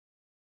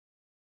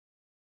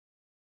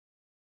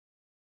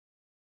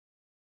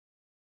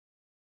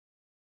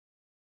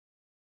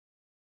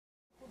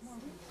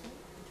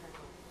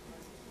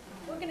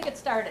get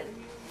started.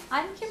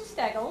 I'm Kim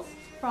Steggles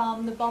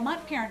from the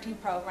Beaumont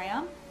Parenting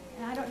Program,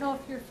 and I don't know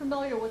if you're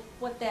familiar with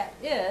what that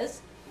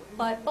is,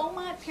 but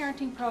Beaumont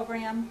Parenting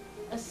Program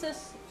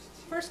assists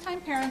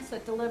first-time parents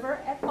that deliver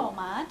at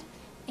Beaumont,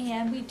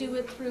 and we do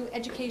it through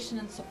education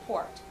and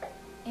support.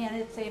 And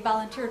it's a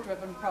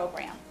volunteer-driven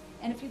program.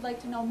 And if you'd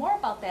like to know more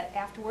about that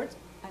afterwards,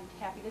 I'm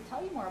happy to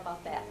tell you more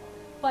about that.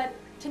 But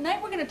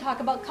tonight we're going to talk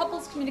about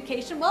couples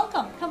communication.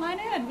 Welcome, come on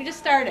in, we just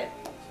started.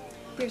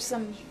 There's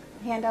some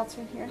handouts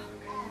right here.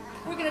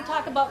 We're going to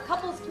talk about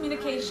couples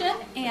communication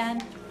and...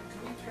 Can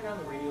you turn on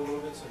the radio a little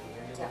bit so I can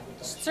hear you a little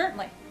bit?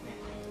 Certainly.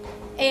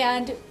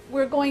 And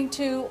we're going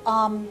to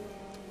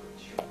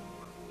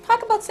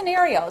talk about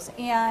scenarios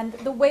and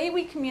the way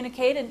we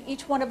communicate, and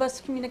each one of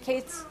us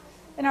communicates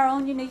in our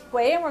own unique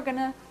way, and we're going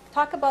to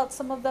talk about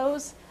some of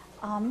those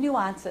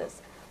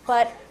nuances.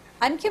 But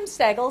I'm Kim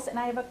Steggles, and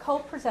I have a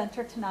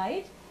co-presenter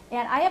tonight,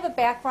 and I have a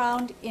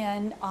background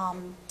in,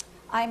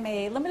 I'm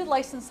a limited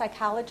licensed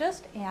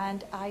psychologist,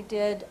 and I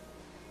did,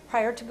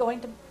 prior to going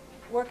to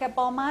work at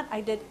Beaumont, I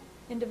did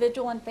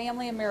individual and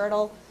family and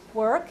marital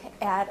work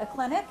at a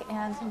clinic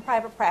and some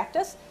private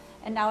practice,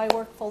 and now I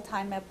work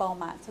full-time at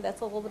Beaumont. So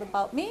that's a little bit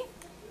about me.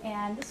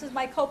 And this is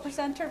my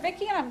co-presenter,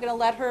 Vicki, and I'm going to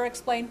let her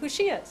explain who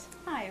she is.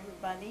 Hi,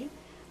 everybody.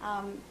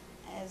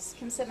 As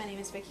Kim said, my name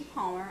is Vicki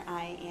Palmer.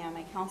 I am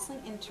a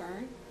counseling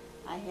intern.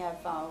 I have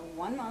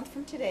 1 month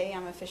from today.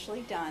 I'm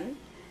officially done.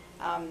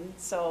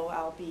 So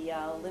I'll be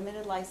a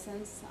limited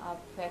license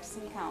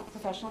practicing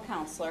professional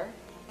counselor.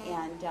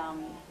 And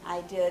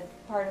I did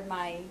part of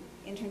my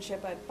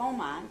internship at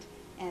Beaumont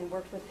and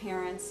worked with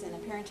parents in a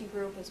parenting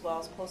group as well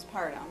as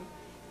postpartum.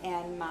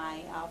 And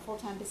my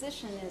full-time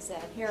position is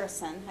at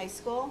Harrison High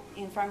School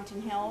in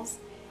Farmington Hills,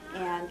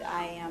 and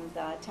I am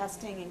the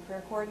testing and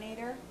career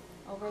coordinator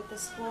over at the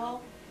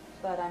school.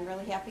 But I'm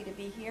really happy to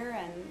be here,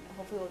 and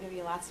hopefully we'll give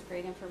you lots of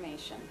great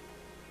information.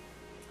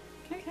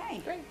 Okay,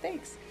 great,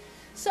 thanks.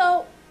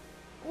 So,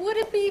 would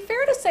it be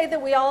fair to say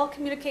that we all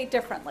communicate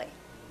differently?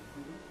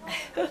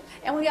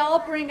 And we all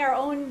bring our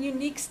own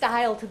unique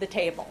style to the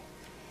table.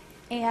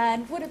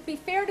 And would it be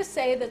fair to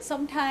say that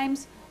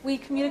sometimes we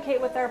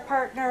communicate with our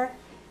partner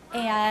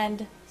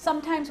and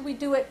sometimes we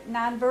do it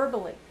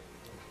non-verbally,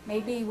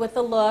 maybe with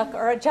a look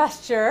or a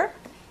gesture,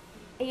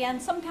 and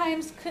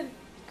sometimes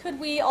could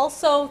we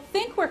also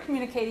think we're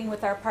communicating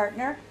with our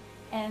partner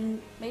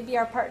and maybe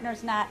our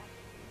partner's not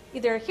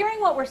either hearing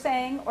what we're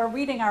saying or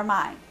reading our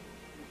mind?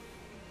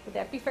 Would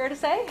that be fair to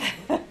say?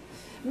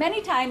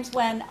 Many times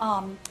when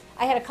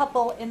I had a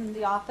couple in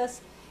the office,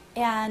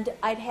 and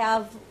I'd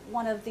have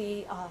one of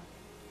the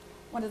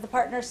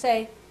partners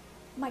say,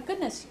 "My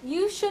goodness,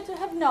 you should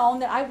have known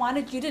that I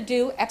wanted you to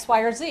do X, Y,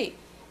 or Z."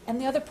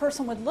 And the other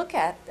person would look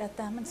at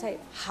them and say,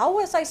 "How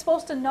was I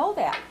supposed to know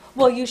that?"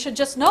 "Well, you should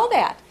just know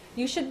that.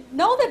 You should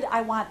know that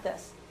I want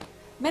this."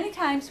 Many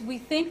times we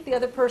think the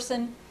other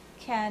person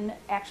can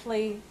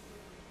actually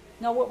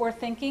know what we're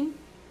thinking,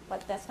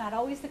 but that's not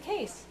always the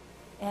case.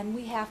 And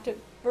we have to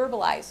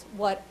verbalize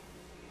what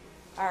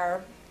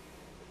our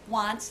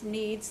wants,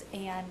 needs,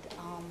 and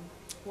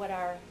what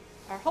our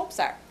hopes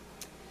are.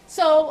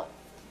 So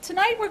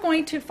tonight we're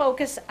going to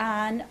focus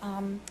on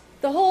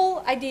the whole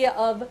idea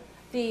of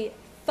the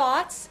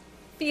thoughts,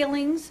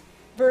 feelings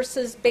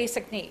versus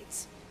basic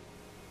needs.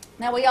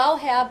 Now we all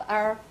have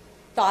our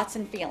thoughts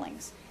and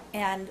feelings,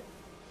 and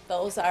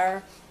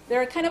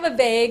they're kind of a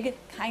vague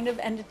kind of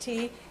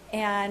entity,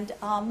 and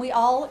we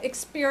all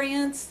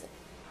experience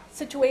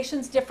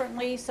situations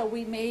differently, so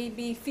we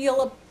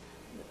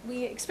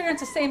experience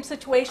the same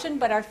situation,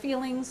 but our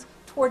feelings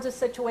towards a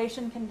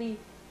situation can be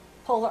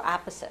polar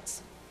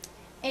opposites.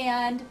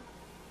 And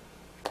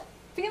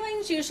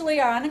feelings usually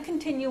are on a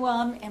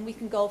continuum, and we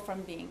can go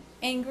from being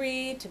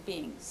angry to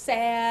being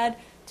sad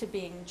to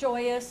being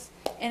joyous.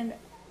 And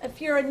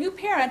if you're a new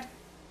parent,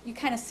 you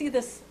kind of see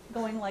this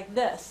going like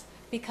this,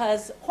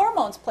 because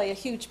hormones play a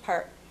huge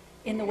part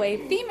in the way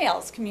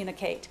females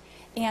communicate.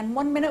 And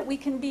 1 minute we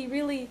can be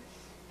really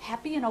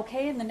happy and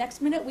okay, and the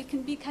next minute we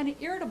can be kind of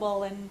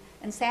irritable and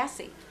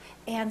sassy.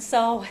 And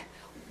so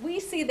we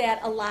see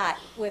that a lot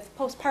with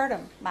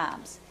postpartum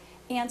moms.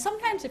 And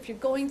sometimes if you're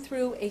going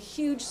through a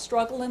huge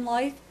struggle in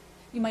life,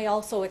 you may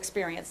also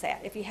experience that.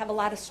 If you have a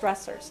lot of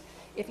stressors,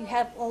 if you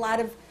have a lot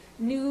of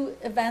new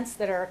events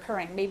that are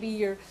occurring, maybe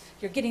you're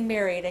getting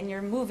married and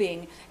you're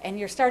moving and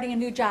you're starting a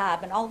new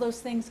job, and all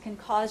those things can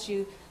cause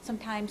you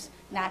sometimes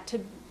not to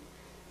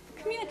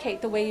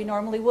communicate the way you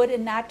normally would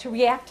and not to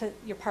react to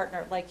your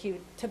partner like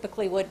you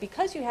typically would,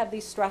 because you have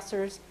these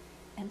stressors,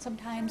 and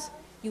sometimes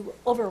you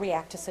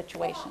overreact to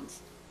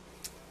situations.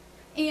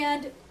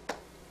 And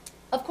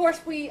of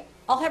course we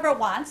all have our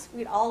wants.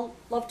 We'd all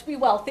love to be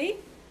wealthy,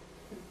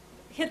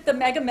 hit the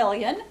mega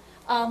million.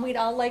 We'd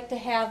all like to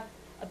have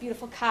a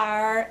beautiful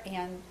car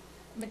and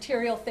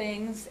material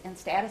things and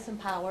status and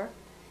power.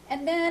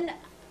 And then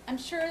I'm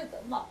sure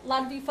a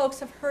lot of you folks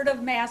have heard of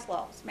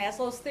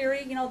Maslow's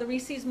theory, you know, the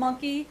Rhesus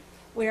monkey,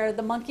 where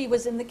the monkey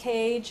was in the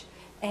cage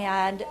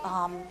and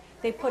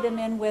they put him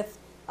in with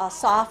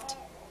soft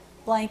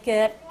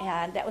blanket,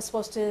 and that was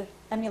supposed to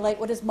emulate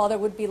what his mother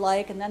would be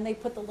like. And then they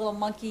put the little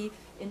monkey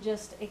in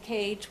just a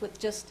cage with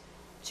just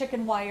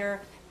chicken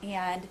wire,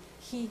 and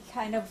he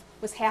kind of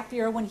was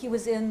happier when he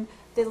was in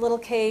the little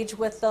cage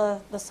with the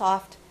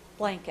soft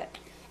blanket.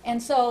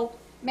 And so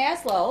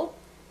Maslow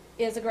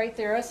is a great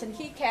theorist, and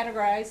he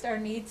categorized our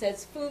needs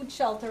as food,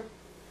 shelter,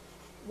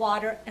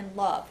 water, and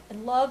love.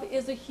 And love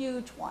is a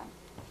huge one.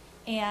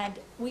 And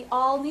we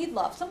all need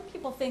love. Some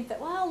people think that,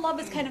 well, love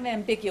is kind of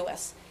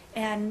ambiguous,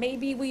 and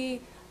maybe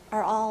we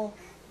are all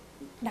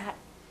not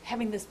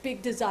having this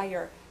big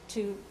desire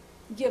to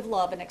give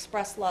love and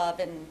express love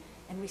and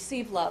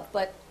receive love,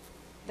 but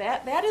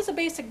that is a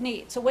basic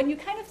need. So when you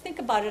kind of think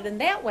about it in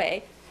that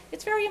way,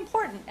 it's very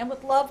important. And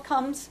with love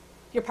comes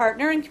your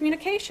partner and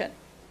communication.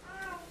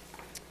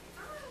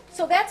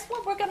 So that's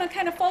what we're going to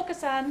kind of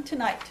focus on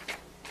tonight.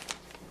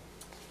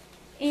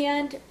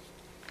 And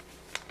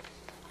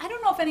I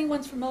don't know if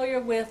anyone's familiar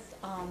with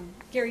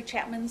Gary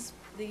Chapman's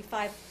The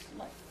 5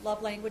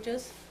 Love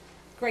Languages.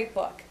 Great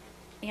book.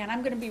 And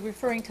I'm going to be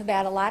referring to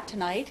that a lot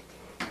tonight.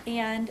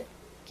 And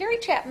Gary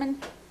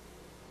Chapman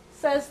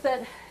says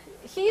that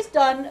he's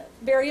done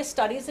various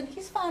studies, and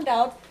he's found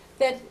out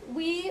that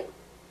we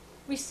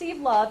receive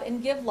love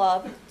and give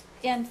love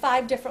in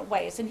 5 different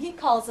ways. And he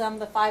calls them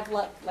the 5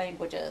 love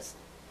languages.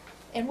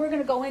 And we're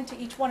going to go into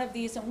each one of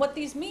these and what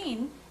these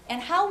mean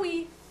and how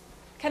we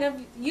kind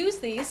of use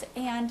these.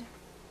 And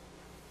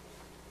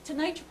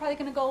tonight you're probably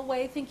going to go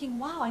away thinking,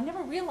 wow, I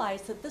never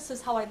realized that this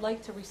is how I'd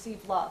like to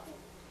receive love.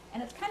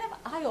 And it's kind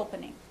of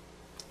eye-opening.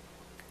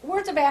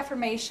 Words of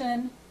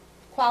affirmation,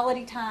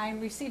 quality time,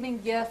 receiving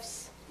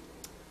gifts,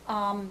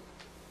 I'm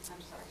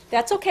sorry.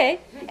 that's okay,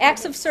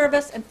 acts of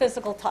service, and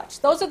physical touch.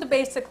 Those are the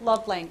basic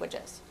love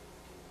languages.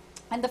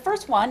 And the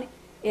first one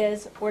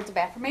is words of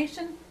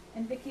affirmation,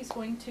 and Vicki's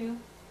going to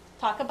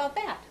talk about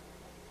that.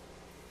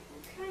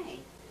 Okay.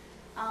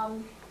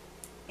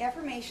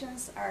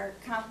 Affirmations are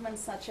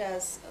compliments such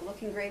as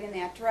looking great in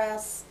that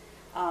dress.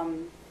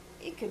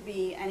 It could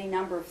be any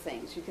number of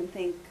things. You can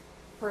think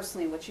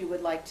personally what you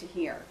would like to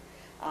hear.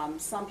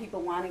 Some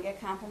people want to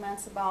get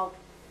compliments about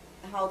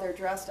how they're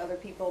dressed. Other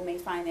people may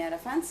find that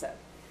offensive.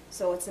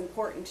 So it's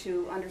important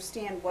to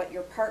understand what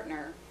your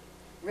partner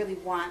really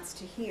wants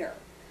to hear.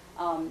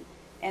 And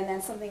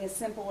then something as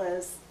simple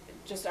as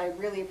just, I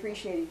really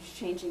appreciated you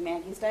changing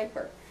Maggie's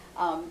diaper.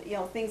 You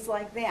know, things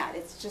like that.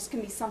 It's just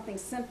can be something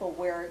simple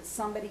where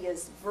somebody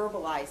is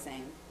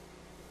verbalizing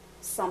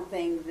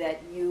something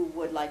that you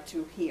would like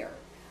to hear.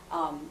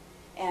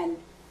 And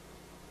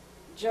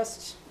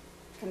just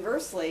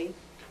conversely,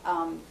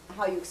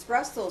 how you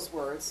express those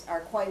words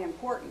are quite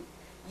important.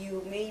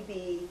 You may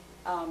be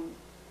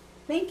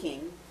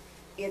thinking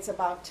it's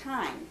about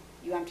time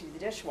you empty the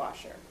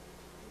dishwasher.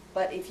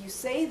 But if you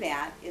say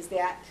that, is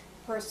that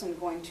person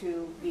going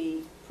to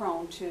be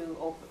prone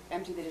to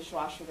empty the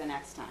dishwasher the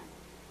next time?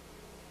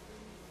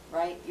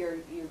 Right?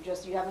 You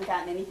haven't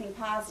gotten anything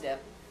positive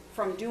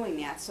from doing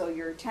that, so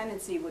your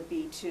tendency would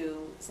be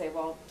to say,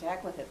 well, to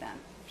heck with it then.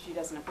 If she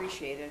doesn't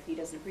appreciate it, if he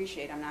doesn't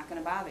appreciate it, I'm not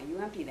going to bother. You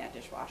empty that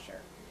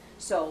dishwasher.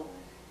 So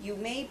you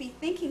may be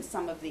thinking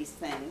some of these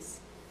things,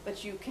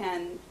 but you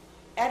can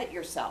edit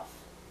yourself.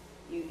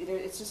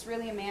 It's just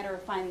really a matter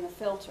of finding a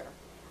filter.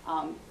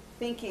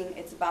 Thinking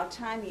it's about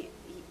time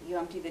you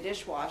empty the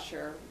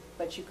dishwasher,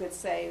 but you could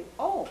say,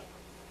 oh,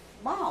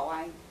 wow,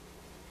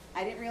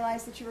 I didn't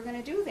realize that you were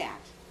going to do that.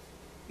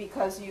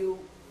 Because you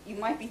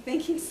might be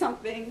thinking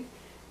something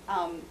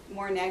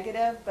more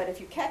negative, but if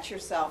you catch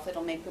yourself,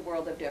 it'll make the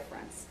world of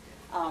difference.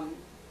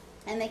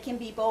 And they can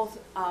be both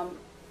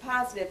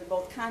positive in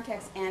both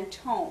context and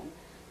tone.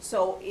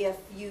 So if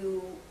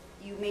you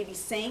may be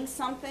saying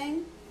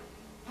something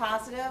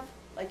positive,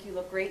 like you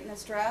look great in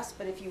this dress,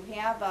 but if you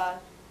have a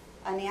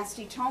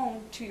nasty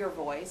tone to your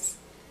voice,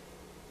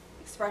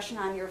 expression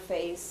on your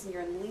face, and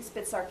you're the least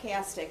bit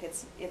sarcastic,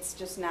 it's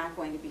just not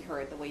going to be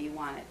heard the way you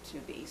want it to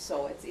be.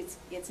 So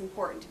it's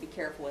important to be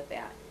careful with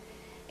that.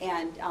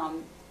 And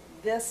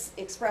this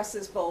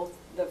expresses both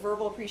the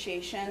verbal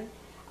appreciation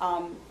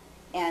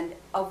and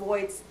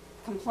avoids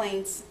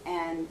complaints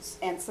and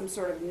some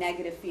sort of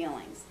negative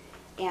feelings.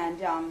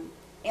 And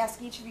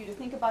ask each of you to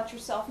think about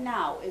yourself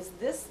now. Is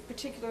this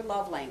particular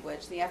love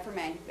language, the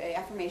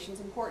affirmations,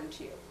 important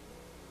to you?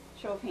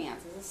 Show of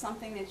hands. Is this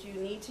something that you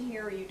need to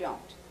hear or you don't?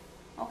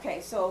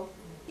 Okay, so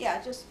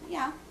yeah,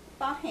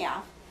 about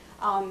half.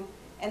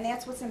 And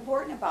that's what's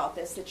important about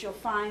this, that you'll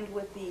find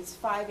with these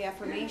 5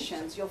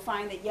 affirmations, you'll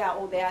find that, yeah,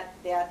 oh,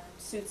 that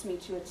suits me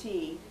to a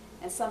T.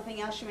 And something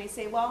else you may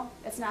say, well,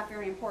 that's not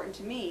very important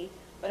to me,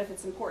 but if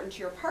it's important to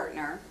your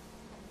partner,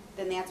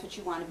 then that's what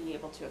you want to be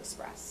able to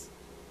express.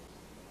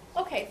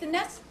 Okay, the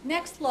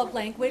next love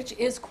language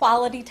is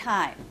quality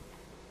time.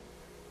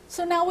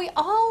 So now we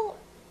all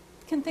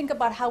can think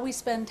about how we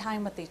spend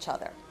time with each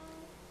other.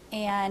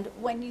 And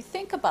when you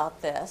think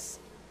about this,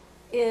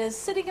 is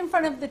sitting in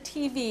front of the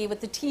TV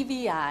with the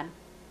TV on,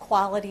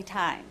 quality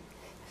time.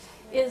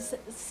 Is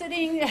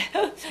sitting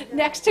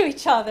next to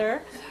each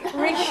other,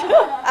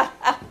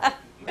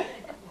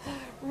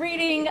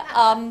 reading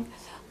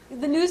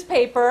the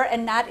newspaper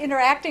and not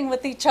interacting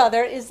with each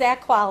other, is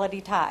that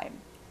quality time?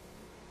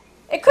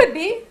 It could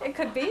be. It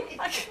could be.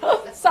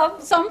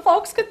 Some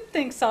folks could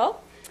think so.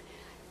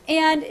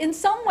 And in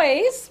some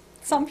ways,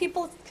 some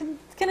people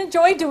can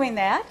enjoy doing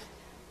that.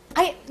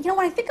 When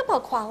I think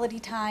about quality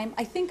time,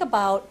 I think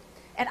about,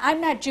 and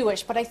I'm not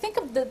Jewish, but I think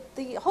of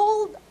the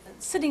whole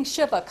sitting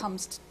Shiva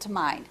comes to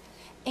mind.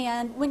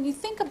 And when you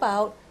think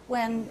about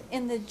when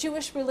in the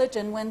Jewish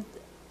religion, when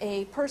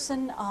a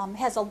person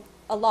has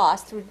a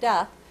loss through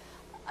death,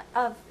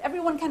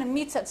 everyone kind of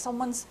meets at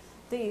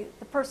the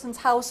person's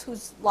house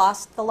who's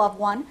lost the loved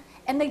one,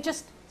 and they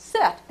just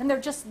sit, and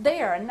they're just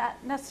there, and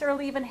not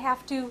necessarily even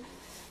have to,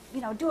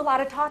 do a lot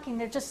of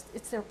talking.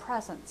 It's their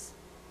presence.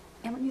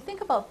 And when you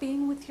think about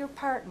being with your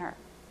partner,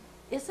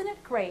 isn't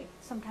it great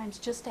sometimes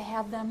just to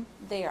have them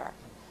there?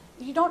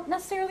 You don't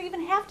necessarily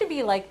even have to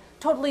be like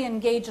totally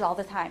engaged all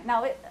the time.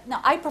 Now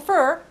I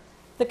prefer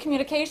the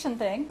communication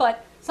thing,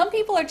 but some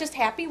people are just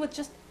happy with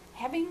just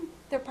having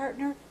their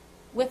partner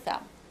with them.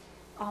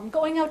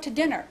 Going out to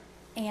dinner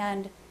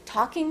and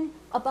talking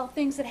about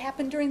things that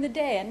happen during the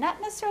day, and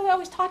not necessarily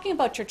always talking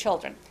about your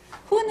children.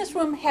 Who in this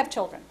room have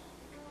children?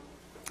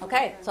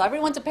 Okay, so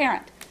everyone's a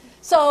parent.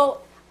 So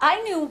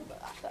I knew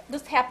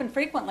this happened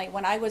frequently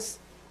when I was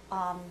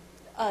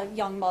a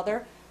young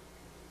mother.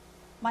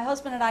 My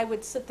husband and I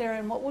would sit there,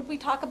 and what would we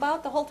talk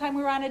about the whole time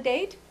we were on a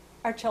date?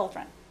 Our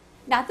children.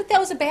 Not that that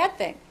was a bad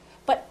thing,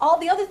 but all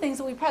the other things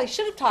that we probably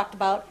should have talked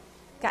about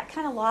got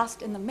kind of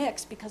lost in the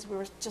mix because we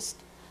were just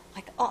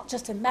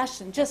just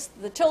enmeshed in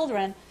just the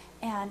children.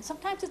 And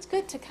sometimes it's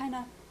good to kind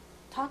of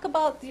talk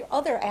about the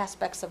other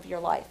aspects of your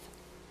life.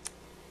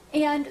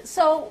 And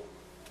so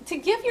to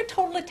give your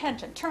total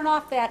attention, turn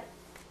off that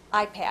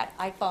iPad,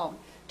 iPhone,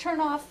 turn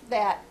off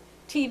that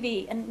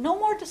TV, and no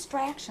more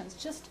distractions.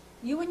 Just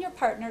you and your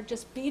partner,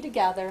 just be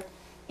together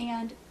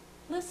and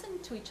listen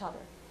to each other.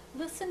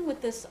 Listen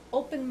with this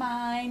open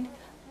mind,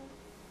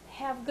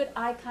 have good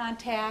eye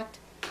contact,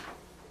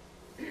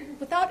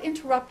 without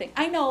interrupting.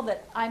 I know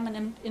that I'm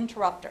an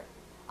interrupter.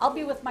 I'll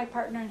be with my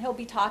partner and he'll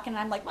be talking and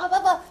I'm like, blah, blah,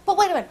 blah, but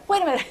wait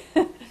a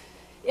minute.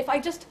 If I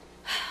just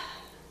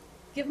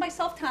give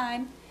myself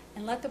time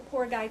and let the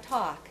poor guy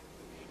talk,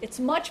 it's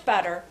much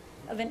better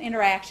of an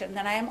interaction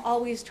than I am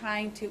always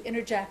trying to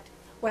interject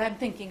what I'm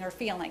thinking or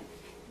feeling.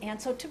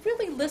 And so to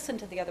really listen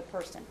to the other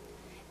person.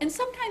 And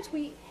sometimes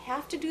we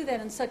have to do that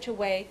in such a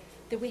way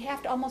that we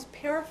have to almost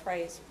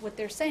paraphrase what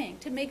they're saying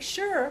to make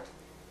sure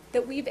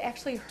that we've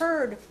actually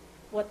heard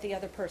what the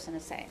other person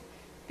is saying.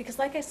 Because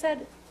like I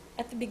said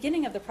at the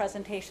beginning of the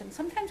presentation,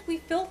 sometimes we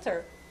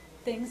filter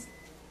things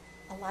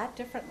a lot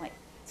differently.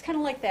 It's kind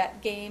of like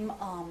that game,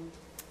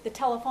 the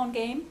telephone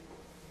game.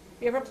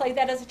 You ever played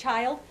that as a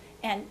child?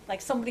 And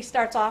like somebody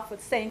starts off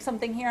with saying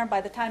something here, and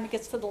by the time it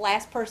gets to the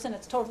last person,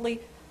 it's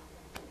totally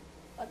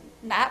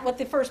not what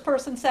the first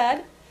person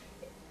said.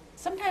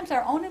 Sometimes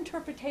our own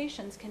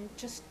interpretations can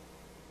just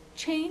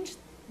change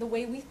the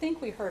way we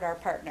think we heard our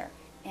partner,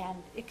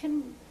 and it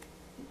can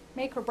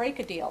make or break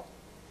a deal.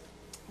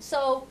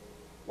 So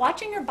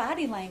watching your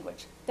body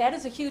language, that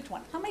is a huge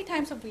one. How many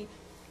times have we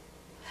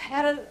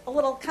had a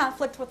little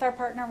conflict with our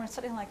partner and we're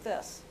sitting like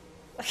this?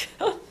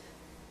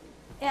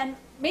 And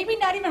maybe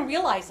not even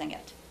realizing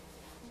it.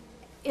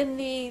 In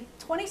the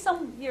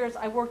 20-some years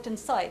I worked in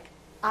psych,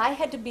 I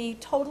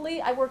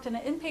worked in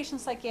an inpatient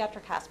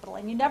psychiatric hospital,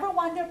 and you never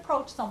wanted to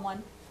approach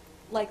someone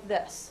like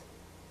this.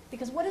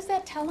 Because what is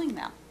that telling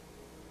them?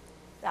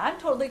 That I'm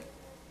totally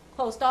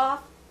closed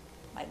off,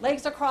 my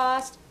legs are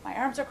crossed, my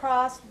arms are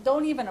crossed,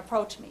 don't even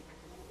approach me.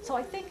 So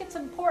I think it's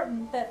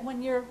important that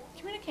when you're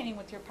communicating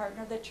with your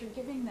partner that you're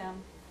giving them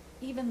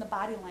even the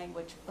body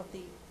language of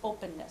the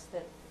openness,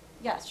 that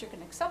yes, you're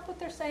going to accept what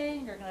they're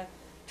saying, you're going to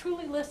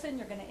truly listen,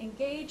 you're going to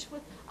engage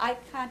with eye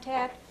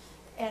contact.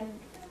 And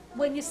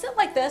when you sit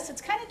like this,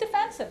 it's kind of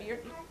defensive. You're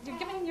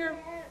giving your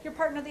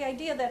partner the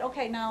idea that,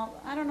 okay, now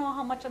I don't know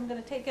how much I'm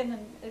going to take in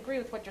and agree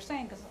with what you're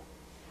saying because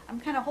I'm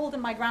kind of holding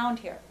my ground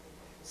here.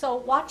 So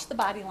watch the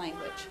body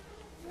language.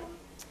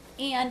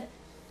 And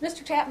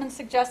Mr. Chapman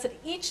suggests that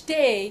each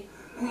day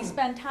we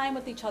spend time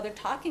with each other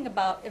talking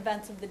about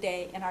events of the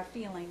day and our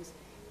feelings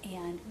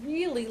and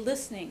really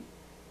listening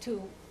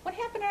to what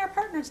happened in our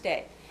partner's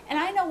day. And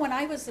I know when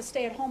I was a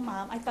stay-at-home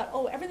mom, I thought,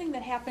 oh, everything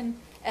that happened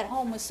at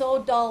home was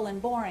so dull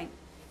and boring.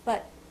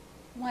 But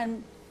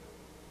when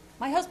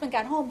my husband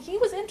got home, he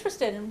was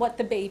interested in what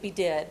the baby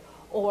did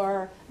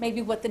or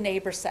maybe what the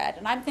neighbor said.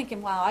 And I'm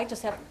thinking, wow, I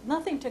just have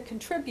nothing to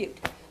contribute.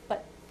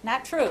 But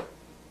not true.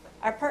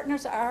 Our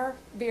partners are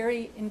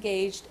very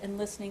engaged in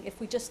listening if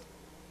we just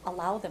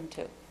allow them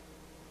to.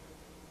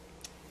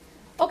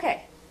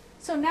 Okay,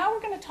 so now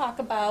we're going to talk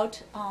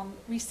about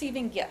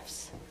receiving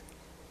gifts.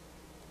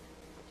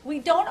 We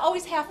don't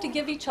always have to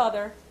give each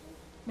other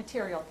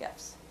material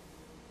gifts.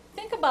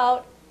 Think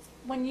about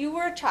when you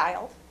were a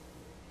child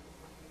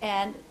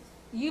and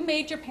you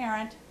made your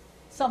parent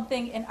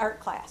something in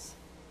art class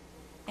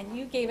and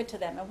you gave it to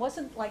them. It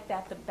wasn't like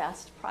that the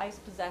best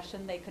prized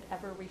possession they could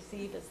ever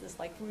receive is this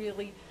like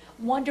really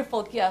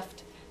wonderful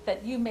gift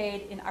that you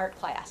made in art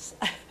class.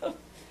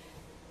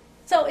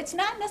 So it's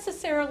not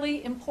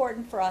necessarily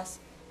important for us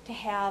to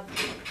have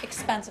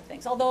expensive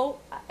things. Although,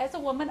 as a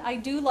woman, I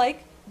do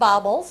like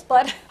baubles,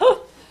 but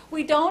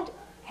we don't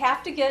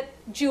have to get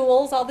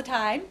jewels all the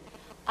time.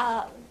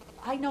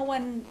 I know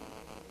when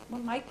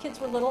my kids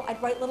were little,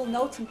 I'd write little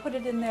notes and put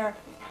it in their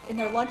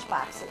lunch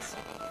boxes.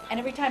 And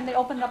every time they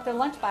opened up their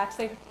lunch box,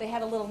 they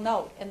had a little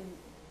note. And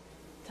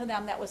to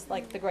them, that was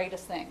like the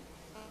greatest thing.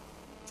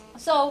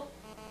 So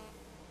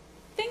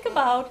think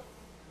about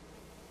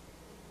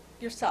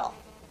yourself.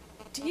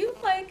 Do you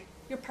like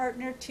your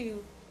partner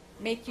to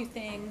make you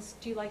things?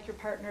 Do you like your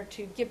partner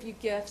to give you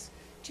gifts?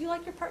 Do you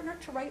like your partner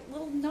to write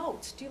little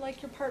notes? Do you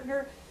like your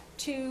partner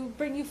to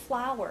bring you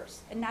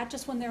flowers and not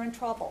just when they're in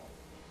trouble?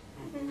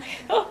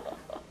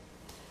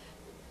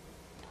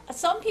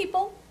 Some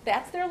people,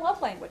 that's their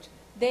love language.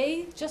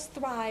 They just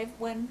thrive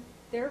when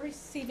they're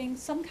receiving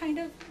some kind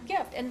of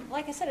gift. And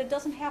like I said, it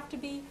doesn't have to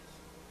be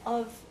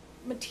of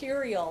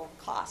material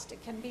cost.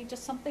 It can be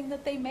just something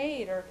that they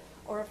made or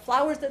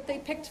flowers that they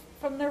picked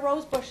from their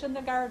rose bush in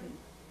the garden.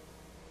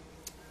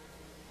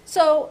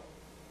 So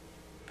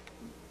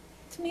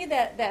to me,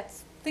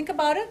 that's, think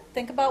about it.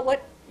 Think about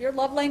what your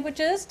love language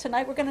is.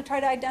 Tonight we're going to try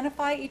to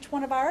identify each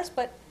one of ours,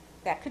 but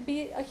that could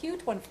be a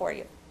huge one for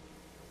you.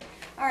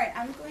 All right,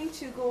 I'm going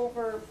to go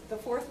over the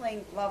fourth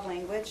love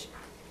language,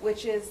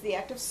 which is the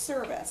act of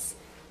service.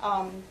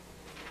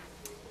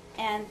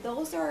 And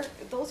those are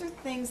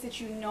things that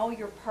you know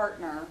your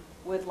partner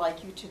would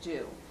like you to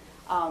do.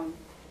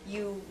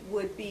 You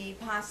would be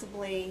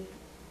possibly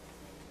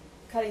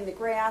cutting the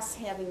grass,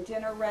 having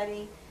dinner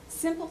ready,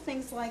 simple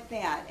things like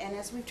that. And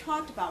as we've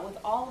talked about with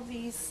all of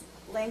these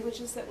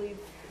languages that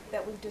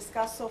we've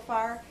discussed so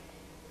far,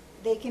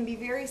 they can be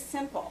very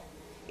simple.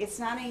 It's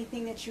not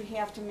anything that you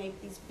have to make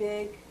these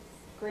big,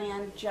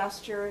 grand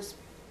gestures,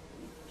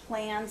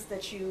 plans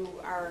that you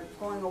are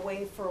going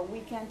away for a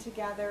weekend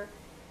together.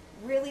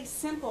 Really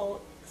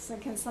simple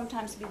can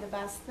sometimes be the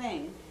best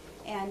thing.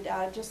 And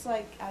just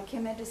like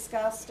Kim had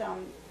discussed,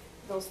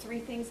 those 3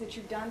 things that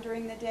you've done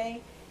during the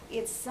day,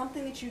 it's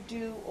something that you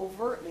do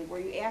overtly, where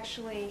you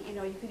actually,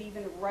 you could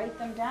even write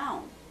them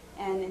down.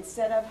 And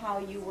instead of how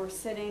you were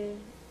sitting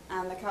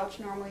on the couch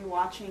normally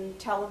watching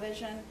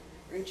television,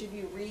 or each of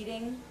you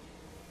reading,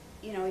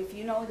 if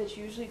you know that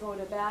you usually go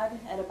to bed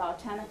at about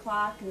 10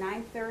 o'clock,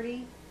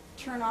 9:30,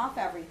 turn off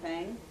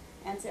everything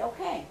and say,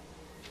 okay,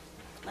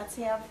 let's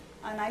have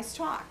a nice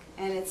talk.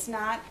 And it's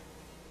not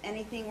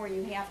anything where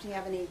you have to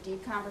have any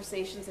deep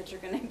conversations that's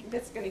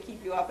going to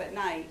keep you up at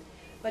night,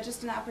 but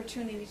just an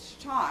opportunity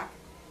to talk.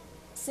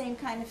 Same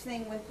kind of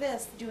thing with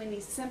this, doing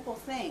these simple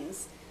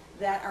things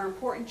that are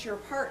important to your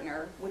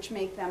partner, which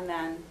make them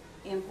then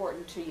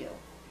important to you.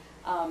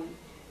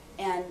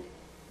 And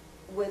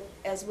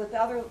as with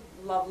other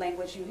love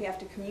language, you have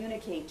to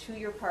communicate to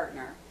your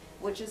partner,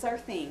 which is our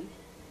theme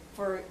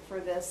for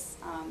this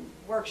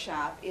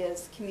workshop,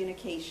 is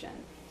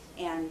communication.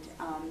 And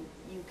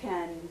you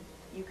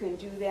can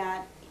do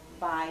that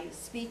by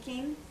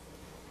speaking,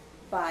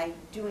 by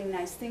doing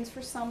nice things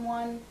for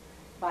someone,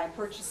 by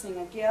purchasing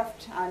a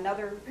gift.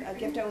 A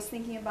gift I was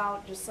thinking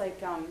about, just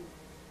like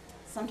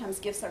sometimes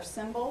gifts are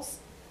symbols,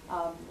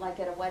 like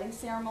at a wedding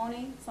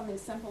ceremony, something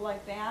simple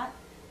like that.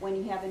 When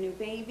you have a new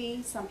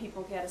baby, some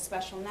people get a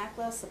special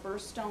necklace, a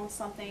birthstone,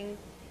 something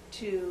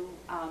to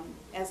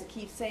as a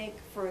keepsake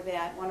for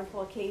that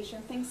wonderful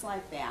occasion, things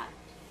like that.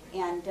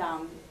 And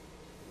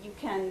you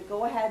can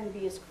go ahead and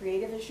be as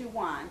creative as you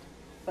want,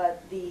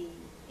 but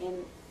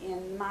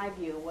in my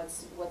view,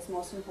 what's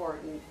most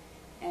important,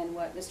 and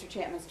what Mr.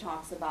 Chapman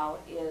talks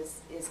about,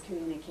 is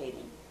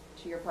communicating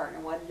to your partner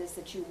what it is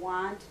that you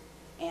want,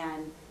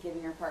 and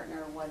giving your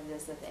partner what it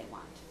is that they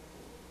want.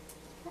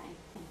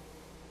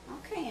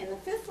 Okay, and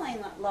the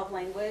 5th love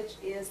language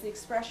is the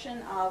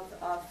expression of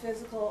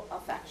physical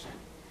affection.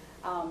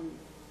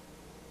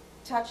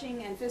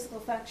 Touching and physical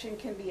affection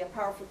can be a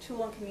powerful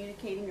tool in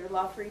communicating your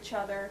love for each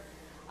other.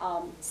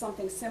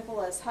 Something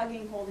simple as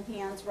hugging, holding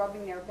hands,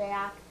 rubbing their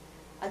back,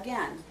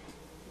 again,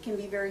 can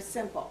be very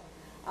simple.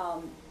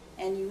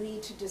 And you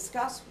need to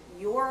discuss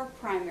your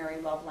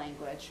primary love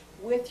language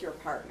with your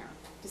partner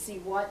to see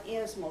what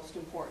is most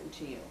important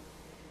to you.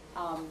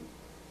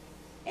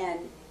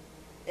 And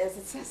as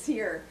it says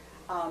here,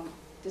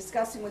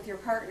 discussing with your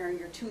partner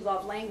your 2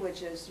 love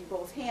languages you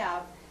both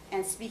have,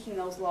 and speaking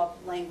those love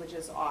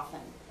languages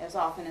as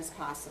often as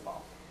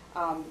possible.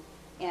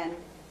 And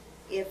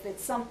if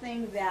it's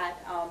something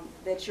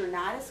that you're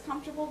not as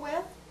comfortable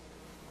with,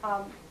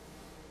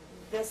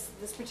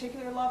 this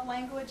particular love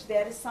language,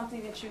 that is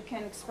something that you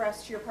can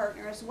express to your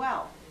partner as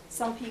well.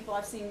 Some people,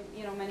 I've seen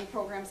many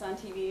programs on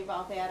TV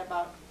about that,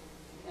 about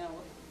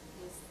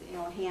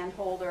a hand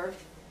holder.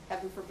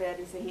 Heaven forbid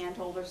he's a hand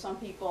holder. Some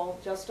people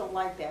just don't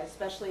like that,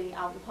 especially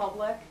out in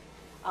public.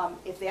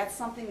 If that's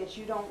something that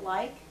you don't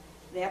like,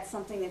 that's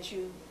something that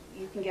you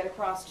can get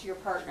across to your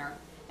partner.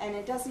 And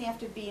it doesn't have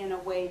to be in a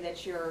way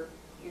that you're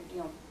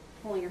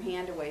pulling your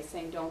hand away,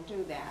 saying don't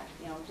do that.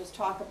 Just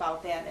talk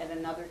about that at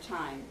another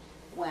time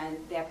when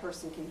that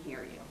person can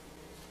hear you.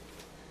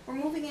 We're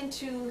moving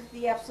into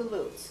the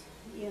absolutes.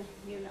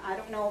 I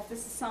don't know if this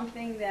is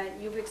something that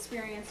you've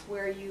experienced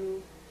where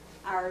you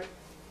are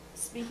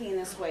speaking in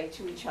this way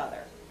to each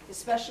other,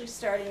 especially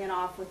starting it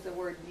off with the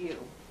word you,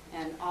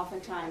 and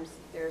oftentimes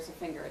there's a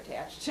finger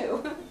attached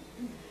too.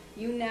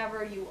 You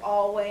never, you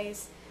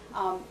always.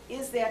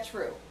 Is that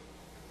true?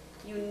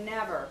 You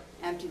never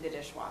empty the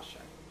dishwasher?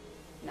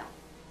 No.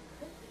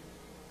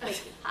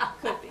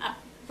 Could be.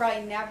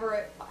 Probably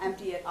never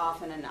empty it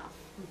often enough.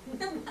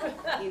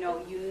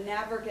 You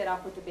never get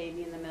up with the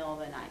baby in the middle of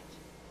the night.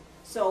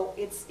 So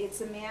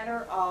it's a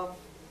matter of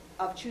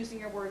choosing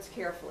your words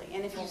carefully.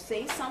 And if you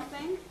say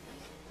something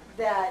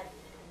that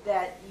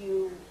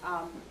you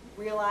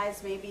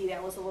realize maybe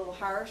that was a little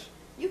harsh,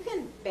 you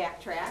can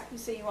backtrack. You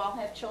say you all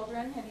have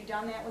children. Have you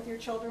done that with your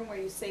children where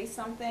you say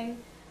something,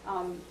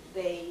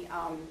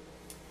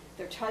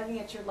 they're tugging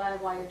at your leg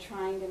while you're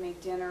trying to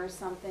make dinner or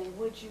something?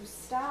 Would you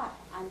stop?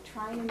 I'm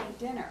trying to make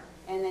dinner.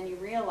 And then you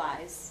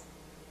realize,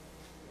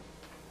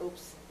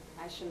 oops,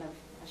 I shouldn't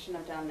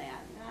have done that.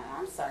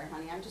 I'm sorry,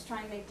 honey, I'm just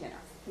trying to make dinner.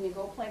 Can you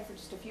go play for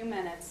just a few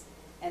minutes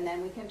and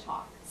then we can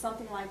talk?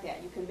 Something like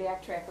that. You can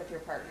backtrack with your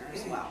partner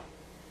as well.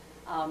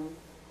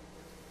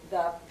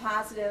 The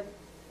positive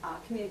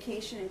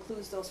communication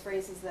includes those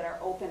phrases that are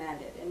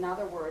open-ended. In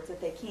other words,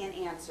 that they can't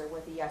answer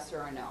with a yes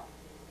or a no.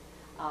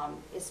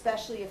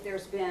 Especially if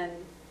there's been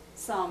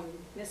some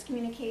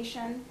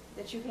miscommunication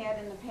that you've had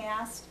in the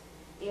past.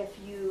 If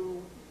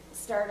you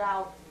start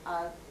out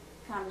a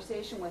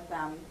conversation with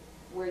them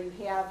where you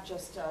have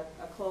just a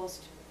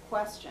closed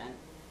question,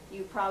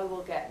 you probably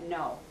will get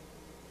no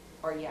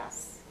or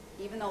yes,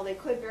 even though they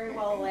could very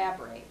well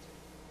elaborate.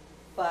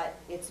 But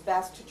it's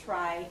best to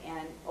try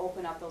and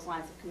open up those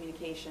lines of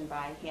communication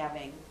by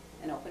having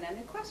an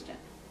open-ended question.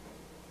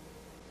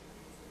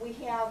 We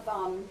have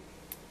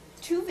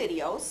 2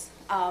 videos,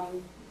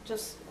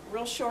 just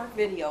real short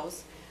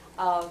videos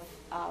of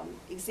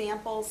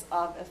examples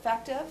of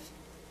effective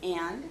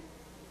and,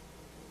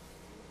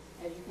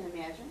 as you can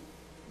imagine,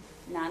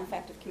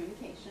 non-effective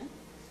communication.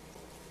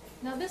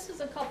 Now this is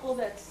a couple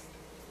that's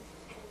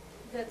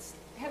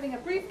having a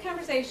brief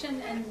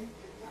conversation, and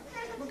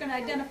we're going to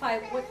identify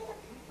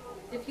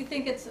if you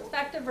think it's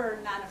effective or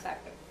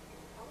non-effective.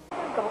 We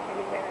don't go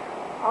anywhere.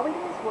 All we do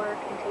is work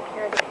and take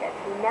care of the kids.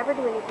 We never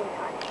do anything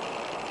fun.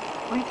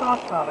 What are you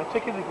talking about? I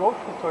took you to the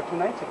grocery store 2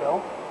 nights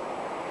ago.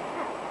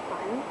 That's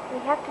fun. We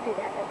have to do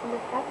that. That's a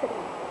necessity.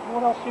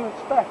 What else do you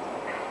expect?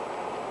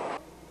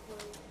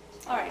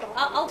 All right,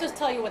 I'll just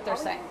tell you what they're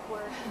saying.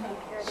 Work and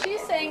take care of the She's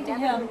kids. saying We to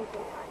never him, do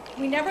anything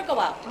fun. we never go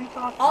out. What are you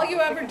talking All about? you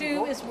I ever took you to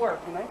the do is grocery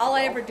work. store 2 nights All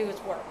I ago. ever do is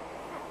work.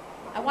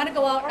 I want to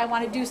go out, I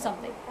want to do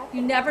something.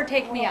 You never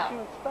take me out.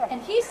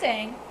 And he's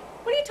saying,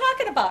 what are you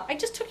talking about? I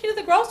just took you to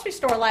the grocery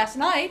store last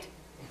night.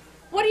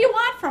 What do you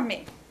want from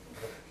me?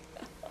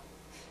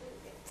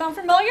 Sound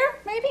familiar,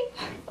 maybe?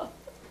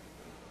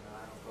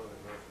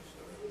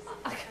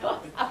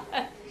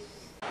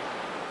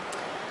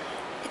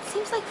 It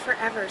seems like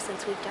forever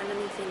since we've done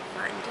anything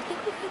fun. Do you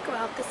think we could go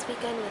out this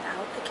weekend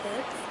without the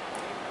kids?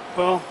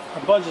 Well,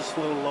 our budget's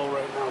a little low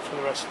right now for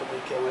the rest of the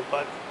weekend,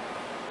 but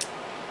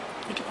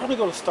we could probably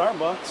go to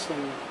Starbucks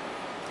and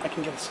I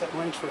can get a set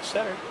range for a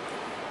setter.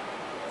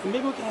 And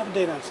maybe we can have a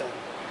date on Saturday.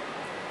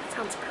 That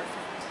sounds perfect.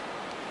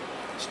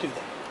 Let's do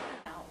that.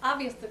 Now,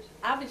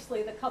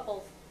 obviously the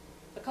couple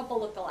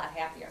looked a lot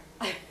happier.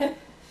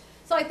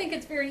 So I think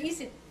it's very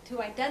easy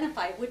to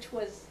identify which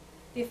was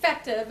the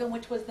effective and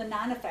which was the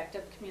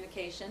non-effective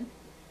communication.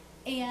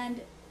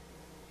 And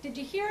did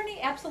you hear any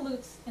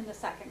absolutes in the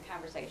second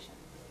conversation?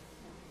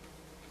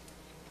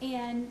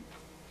 And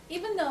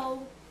even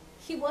though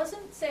he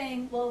wasn't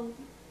saying, well,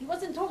 he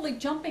wasn't totally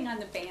jumping on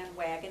the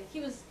bandwagon, he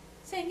was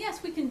saying,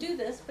 yes, we can do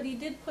this, but he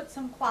did put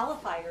some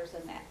qualifiers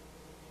in that.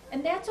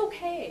 And that's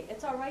okay.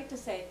 It's all right to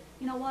say,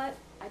 you know what,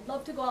 I'd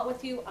love to go out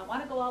with you. I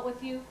want to go out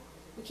with you.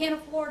 We can't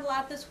afford a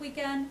lot this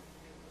weekend.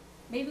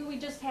 Maybe we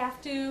just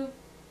have to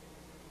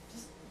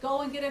just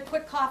go and get a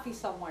quick coffee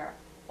somewhere.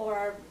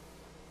 Or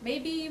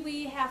maybe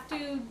we have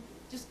to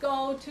just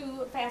go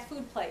to a fast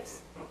food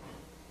place.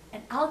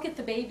 And I'll get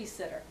the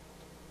babysitter.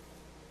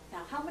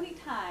 Now, how many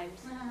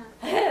times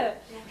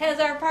has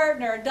our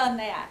partner done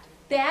that?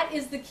 That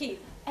is the key.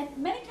 And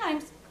many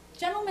times,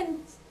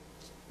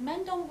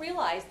 men don't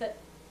realize that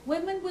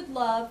women would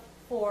love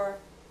for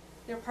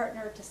their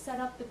partner to set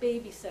up the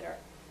babysitter.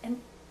 And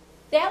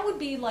that would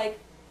be like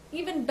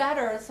even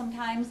better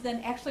sometimes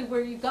than actually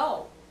where you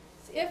go.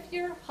 If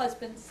your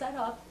husband set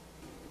up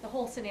the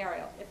whole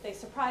scenario, if they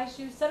surprised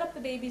you, set up the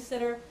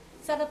babysitter,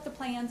 set up the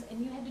plans,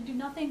 and you had to do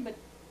nothing but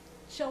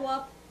show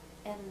up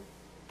and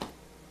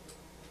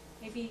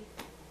maybe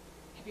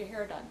have your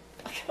hair done.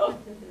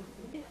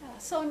 Yeah.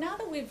 So now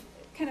that we've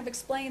kind of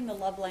explained the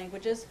love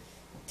languages,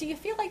 do you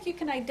feel like you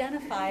can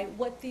identify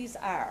what these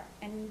are?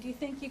 And do you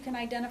think you can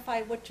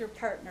identify what your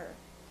partner?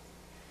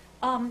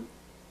 I'm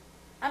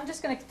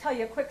just going to tell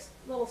you a quick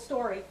little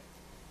story.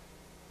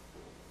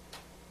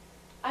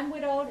 I'm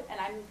widowed and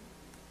I'm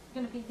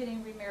going to be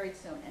getting remarried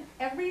soon. And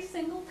every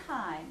single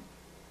time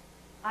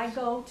I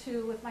go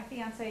with my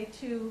fiance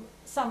to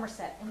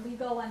Somerset and we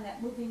go on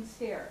that moving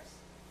stairs,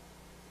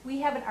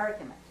 we have an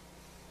argument.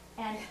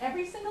 And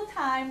every single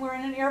time we're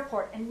in an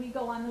airport and we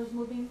go on those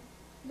moving,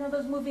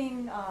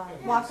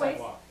 walkways?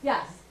 sidewalk.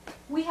 Yes,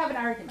 we have an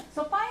argument.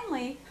 So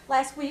finally,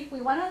 last week,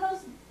 we went to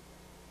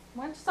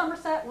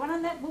Somerset, went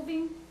on that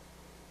moving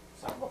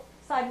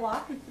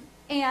sidewalk,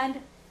 and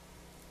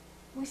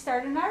we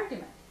started an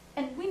argument.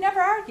 And we never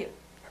argue.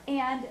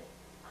 And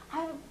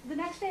the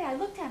next day I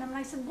looked at him and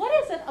I said, what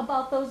is it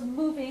about those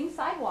moving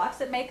sidewalks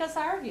that make us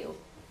argue?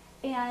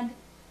 And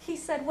he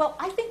said, well,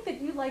 I think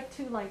that you like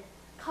to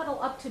cuddle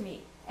up to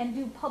me and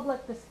do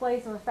public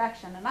displays of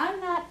affection. And I'm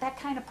not that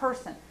kind of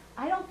person.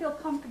 I don't feel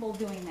comfortable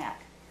doing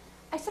that.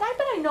 I said, I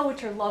bet I know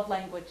what your love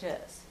language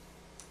is.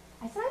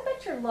 I said, I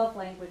bet your love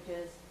language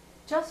is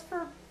just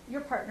for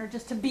your partner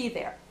just to be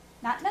there.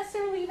 Not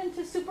necessarily even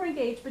to super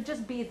engage, but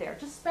just be there.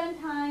 Just spend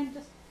time,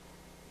 just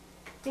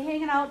be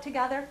hanging out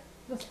together.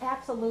 He goes,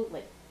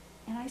 absolutely.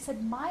 And I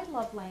said, my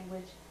love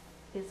language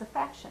is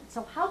affection.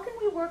 So how can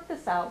we work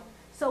this out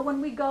so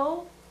when we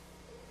go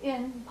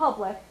in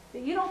public,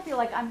 that you don't feel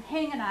like I'm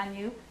hanging on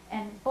you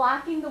and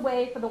blocking the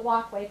way for the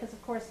walkway, because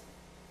of course,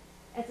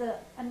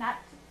 I'm not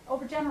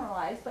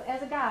overgeneralized, but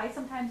as a guy,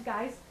 sometimes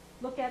guys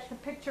look at the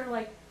picture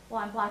like,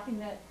 well, I'm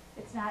blocking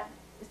it's not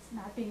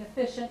being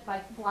efficient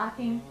by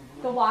blocking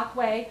the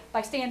walkway,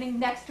 by standing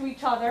next to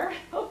each other.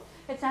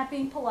 It's not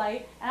being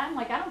polite. And I'm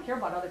like, I don't care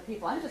about other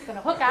people. I'm just going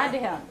to hook onto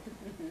him.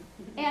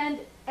 And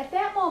at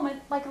that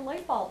moment, like a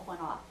light bulb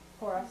went off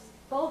for us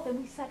both, and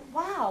we said,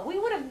 wow,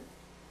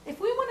 if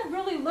we would have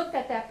really looked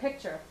at that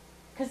picture,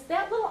 because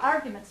that little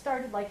argument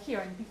started like here,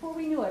 and before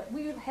we knew it,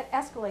 we had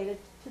escalated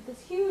to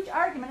this huge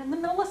argument in the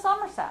middle of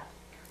Somerset.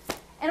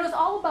 And it was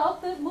all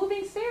about the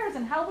moving stairs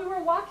and how we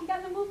were walking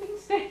on the moving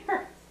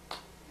stairs.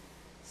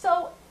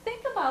 So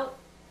think about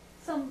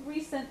some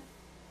recent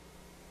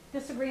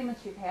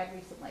disagreements you've had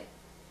recently.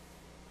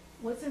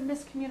 Was there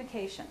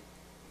miscommunication?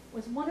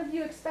 Was one of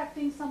you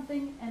expecting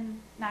something and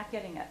not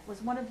getting it?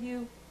 Was one of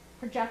you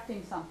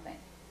projecting something?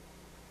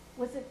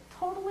 Was it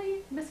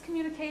totally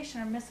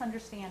miscommunication or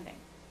misunderstanding?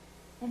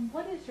 And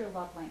what is your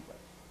love language?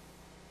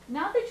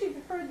 Now that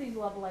you've heard these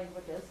love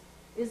languages,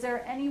 is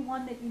there any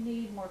one that you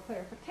need more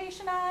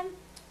clarification on?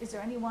 Is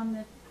there any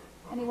one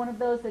of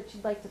those that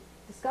you'd like to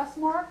discuss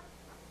more?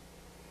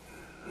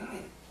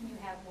 Can you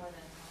have more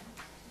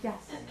than one?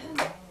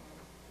 Yes.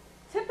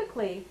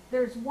 Typically,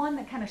 there's one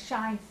that kind of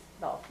shines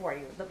though for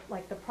you,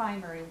 like the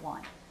primary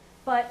one.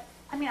 But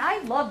I mean, I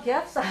love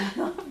gifts. I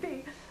love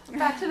being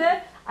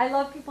affectionate. I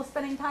love people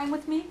spending time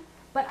with me.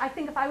 But I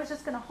think if I was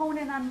just going to hone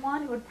in on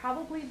one, it would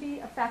probably be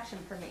affection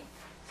for me.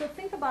 So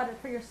think about it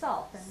for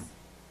yourself. And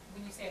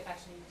When you say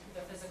affection,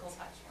 the physical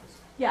touch first.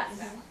 yes,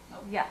 That one.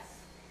 Okay. yes.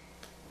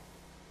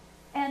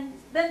 And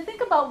then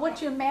think about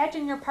what you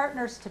imagine your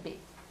partners to be.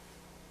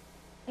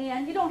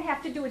 And you don't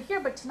have to do it here,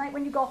 but tonight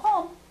when you go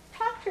home,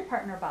 talk to your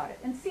partner about it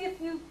and see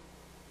if you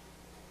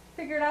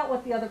figured out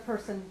what the other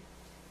person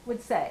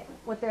would say,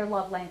 what their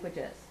love language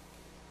is.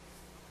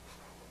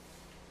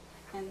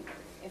 And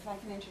if I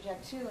can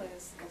interject too,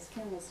 as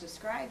Kim was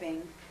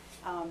describing,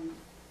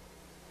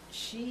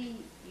 she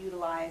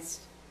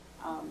utilized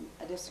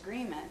a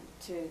disagreement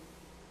to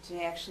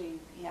actually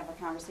have a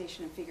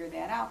conversation and figure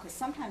that out, because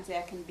sometimes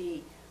that can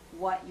be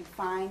what you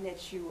find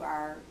that you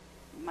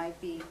might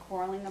be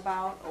quarreling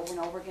about over and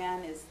over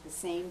again is the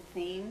same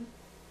theme.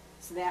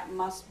 So that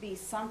must be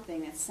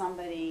something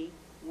that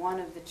one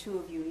of the two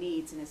of you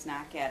needs and is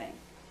not getting.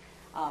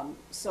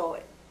 So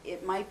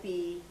it might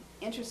be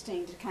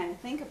interesting to kind of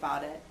think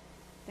about it.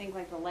 Think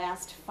like the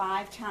last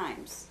 5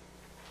 times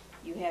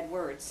you had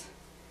words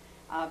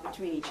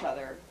between each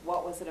other.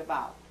 What was it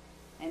about?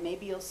 And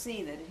maybe you'll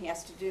see that it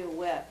has to do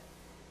with,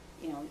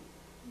 he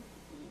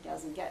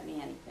doesn't get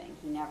me anything.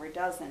 He never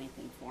does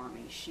anything for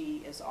me. She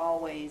is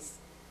always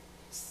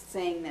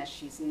saying this.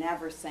 She's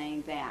never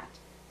saying that.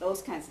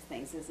 Those kinds of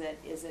things. Is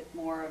it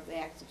more of the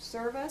acts of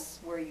service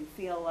where you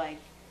feel like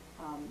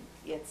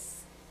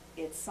it's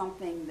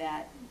something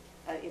that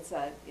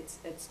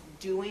it's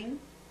doing,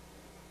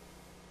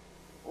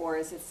 or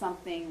is it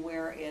something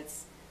where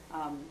it's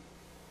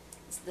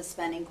the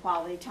spending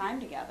quality time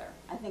together?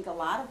 I think a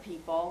lot of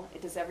people.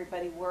 Does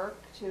everybody work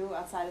too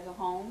outside of the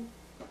home?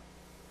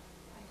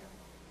 I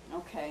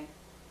don't. Okay.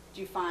 Do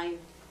you find,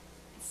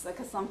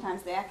 because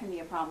sometimes that can be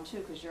a problem too,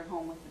 because you're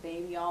home with the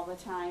baby all the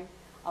time.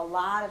 A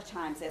lot of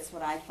times that's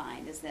what I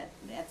find, is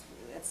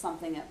that's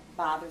something that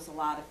bothers a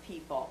lot of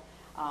people.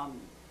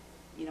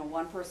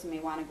 One person may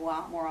want to go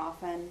out more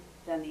often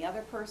than the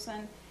other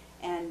person,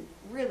 and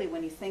really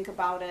when you think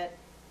about it,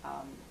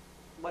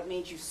 what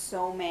made you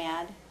so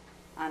mad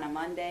on a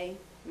Monday,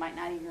 you might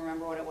not even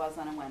remember what it was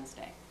on a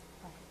Wednesday.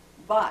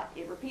 But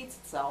it repeats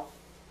itself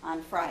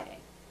on Friday,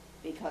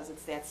 because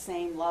it's that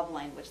same love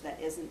language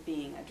that isn't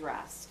being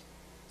addressed.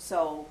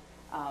 So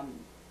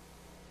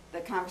the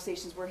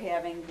conversations we're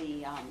having,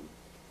 the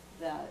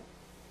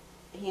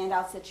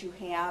handouts that you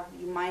have,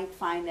 you might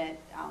find that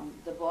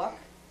the book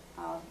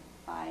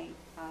by,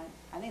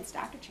 I think it's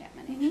Dr.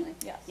 Chapman actually.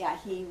 Yes. Yeah,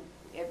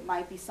 it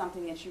might be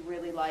something that you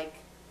really like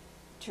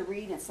to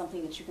read, and it's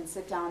something that you can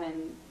sit down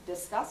and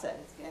discuss it.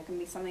 It can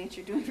be something that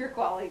you're doing for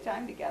quality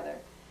time together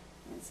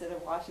instead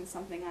of watching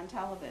something on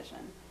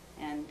television,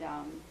 and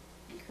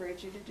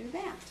encourage you to do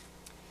that.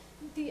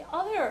 The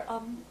other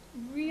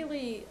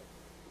really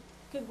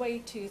good way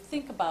to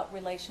think about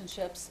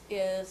relationships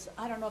is,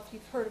 I don't know if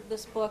you've heard of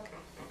this book,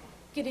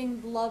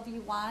 Getting the Love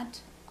You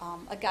Want,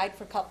 A Guide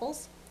for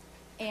Couples.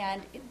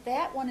 And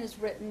that one is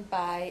written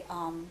by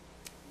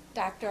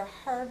Dr.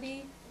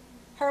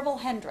 Harville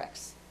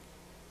Hendrix.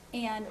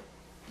 And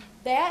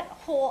that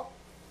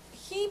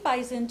he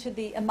buys into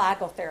the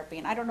imago therapy.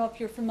 And I don't know if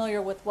you're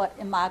familiar with what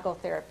imago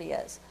therapy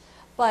is.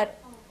 But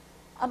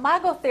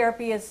imago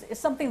therapy is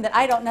something that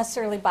I don't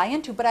necessarily buy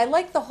into, but I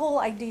like the whole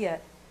idea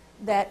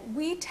that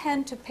we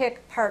tend to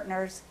pick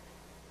partners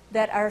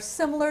that are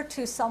similar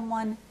to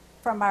someone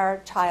from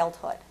our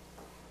childhood.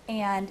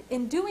 And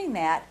in doing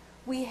that,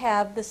 we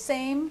have the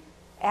same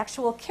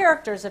actual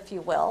characters, if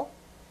you will,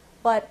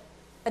 but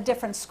a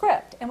different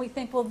script. And we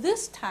think, well,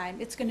 this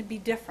time it's going to be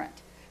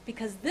different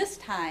because this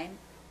time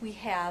we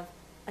have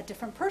a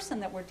different person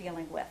that we're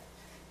dealing with.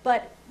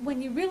 But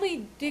when you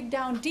really dig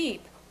down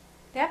deep,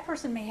 that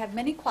person may have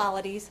many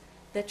qualities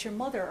that your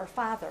mother or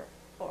father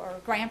or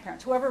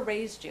grandparents, whoever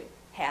raised you,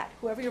 had,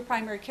 whoever your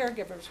primary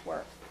caregivers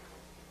were.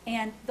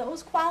 And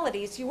those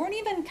qualities you weren't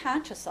even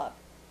conscious of,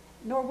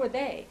 nor were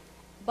they,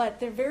 but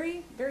they're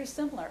very, very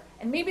similar.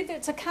 And maybe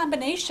it's a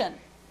combination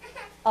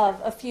of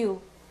a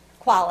few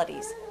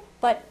qualities,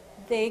 but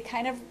they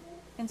kind of,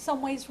 in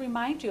some ways,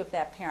 remind you of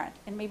that parent.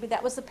 And maybe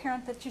that was the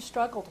parent that you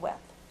struggled with.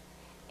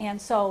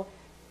 And so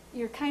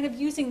you're kind of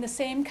using the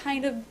same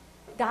kind of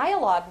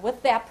dialogue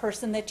with that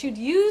person that you'd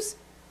use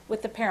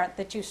with the parent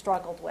that you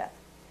struggled with.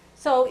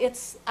 So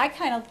I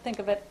kind of think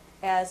of it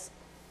as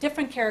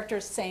different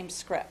characters, same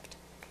script.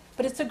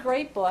 But it's a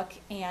great book,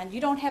 and you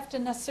don't have to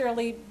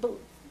necessarily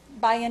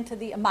buy into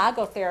the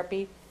imago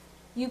therapy.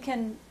 You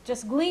can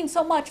just glean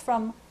so much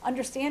from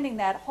understanding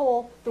that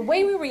the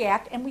way we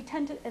react, and we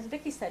tend to, as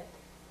Vicki said,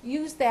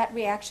 use that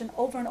reaction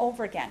over and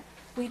over again.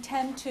 We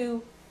tend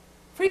to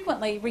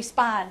frequently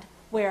respond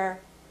where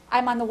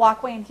I'm on the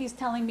walkway and he's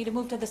telling me to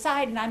move to the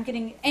side, and I'm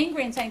getting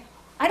angry and saying,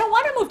 I don't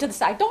want to move to the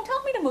side. Don't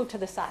tell me to move to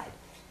the side.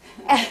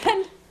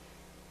 And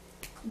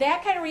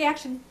that kind of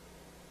reaction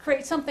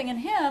creates something in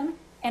him,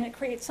 and it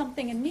creates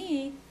something in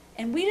me,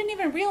 and we didn't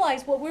even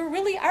realize what we were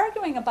really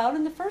arguing about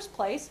in the first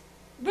place.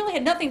 It really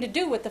had nothing to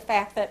do with the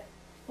fact that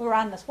we were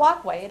on this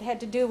walkway. It had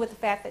to do with the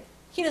fact that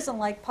he doesn't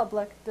like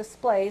public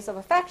displays of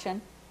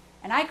affection,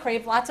 and I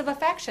crave lots of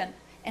affection.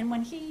 And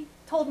when he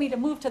told me to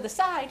move to the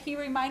side, he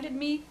reminded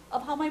me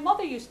of how my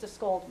mother used to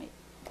scold me.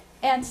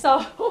 And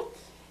so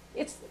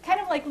it's kind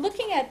of like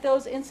looking at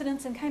those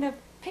incidents and kind of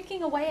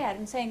picking away at it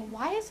and saying,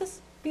 why is this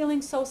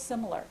feeling so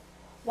similar?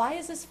 Why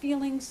is this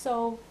feeling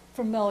so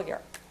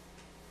familiar?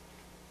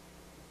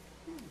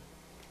 And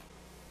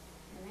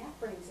that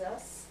brings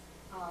us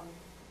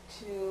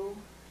to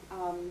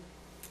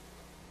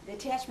the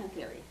attachment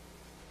theory,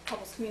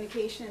 couples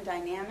communication and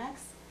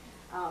dynamics.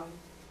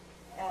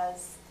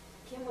 As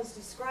Kim was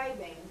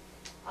describing,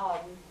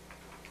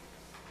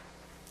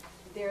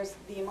 there's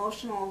the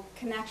emotional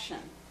connection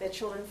that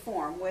children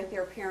form with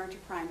their parent or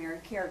primary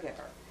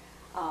caregiver.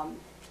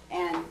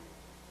 And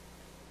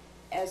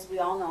as we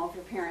all know, if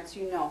you're parents,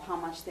 you know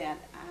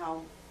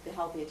how the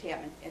healthy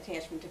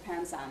attachment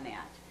depends on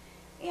that.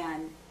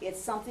 And it's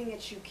something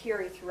that you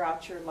carry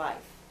throughout your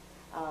life.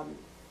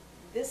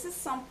 This is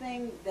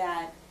something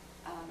that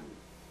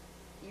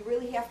you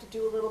really have to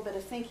do a little bit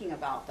of thinking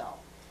about, though.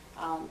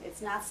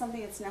 It's not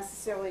something that's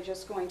necessarily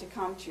just going to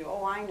come to you,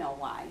 oh, I know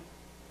why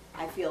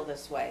I feel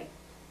this way,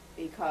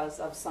 because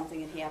of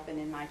something that happened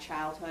in my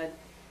childhood.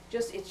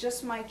 It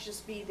just might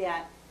just be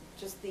that,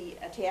 just the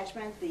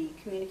attachment, the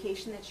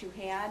communication that you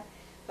had,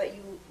 but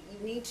you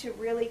need to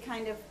really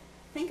kind of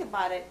think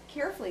about it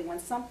carefully. When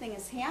something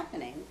is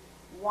happening,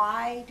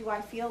 why do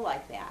I feel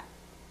like that?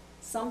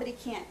 Somebody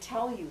can't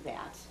tell you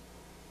that,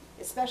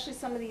 especially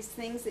some of these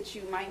things that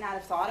you might not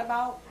have thought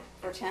about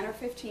for 10 or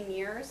 15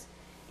 years.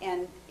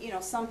 And, you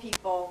know, some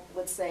people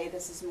would say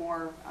this is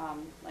more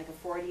like a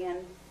Freudian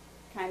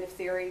kind of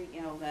theory,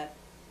 you know, that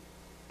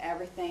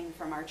everything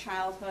from our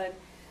childhood.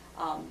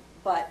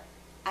 But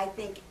I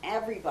think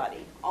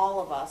everybody, all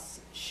of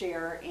us,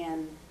 share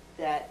in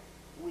that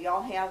we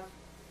all have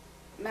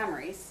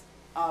memories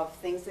of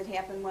things that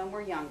happened when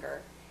we're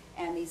younger,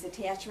 and these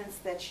attachments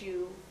that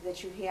you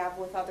have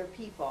with other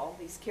people,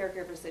 these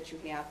caregivers that you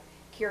have,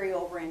 carry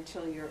over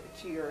into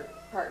your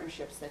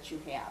partnerships that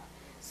you have.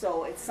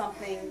 So it's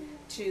something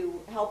to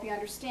help you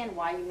understand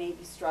why you may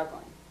be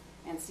struggling,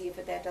 and see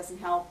if that doesn't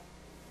help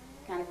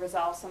kind of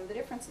resolve some of the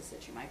differences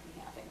that you might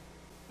be having.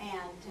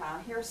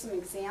 And here are some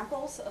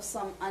examples of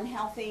some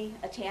unhealthy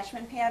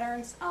attachment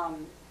patterns.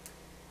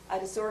 A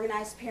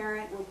disorganized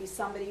parent would be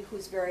somebody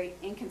who's very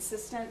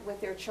inconsistent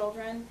with their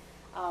children,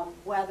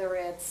 whether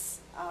it's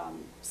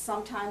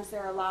sometimes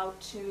they're allowed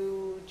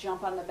to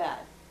jump on the bed,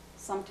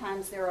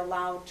 sometimes they're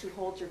allowed to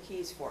hold your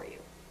keys for you,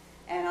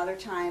 and other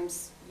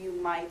times you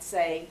might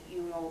say,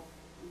 you know,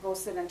 go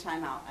sit in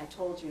timeout. I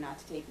told you not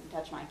to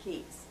touch my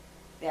keys.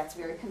 that's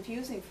very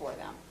confusing for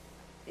them.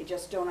 They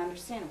just don't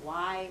understand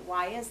why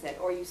is that?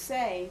 Or you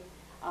say,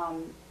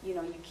 you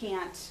know, you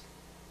can't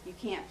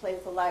play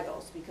with the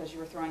Legos because you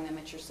were throwing them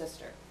at your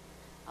sister.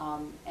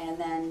 And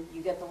then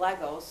you get the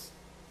Legos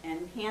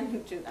and hand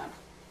them to them.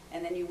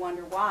 And then you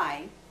wonder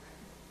why.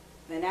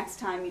 The next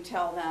time you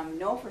tell them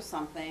no for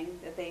something,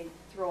 that they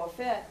throw a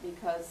fit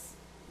because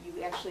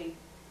you actually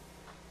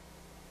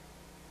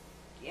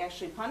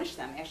punished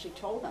them, actually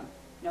told them,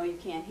 no, you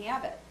can't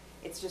have it.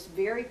 It's just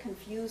very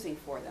confusing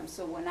for them.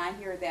 So when I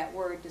hear that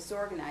word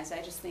disorganized,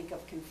 I just think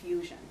of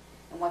confusion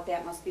and what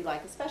that must be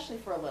like, especially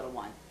for a little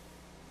one.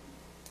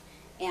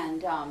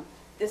 And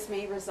this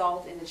may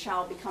result in the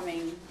child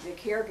becoming a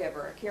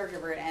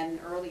caregiver at an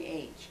early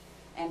age.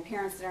 And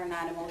parents that are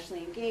not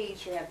emotionally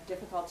engaged or have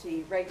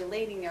difficulty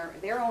regulating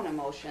their own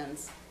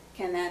emotions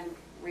can then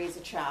raise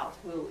a child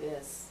who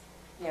is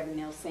having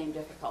those same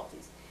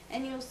difficulties.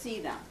 And you'll see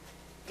them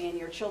in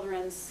your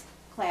children's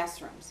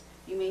classrooms.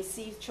 You may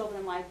see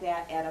children like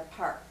that at a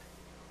park,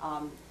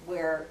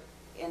 where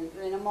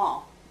in a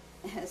mall,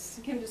 as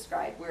Kim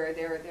described, where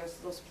there's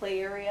those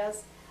play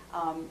areas,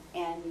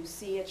 and you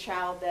see a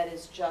child that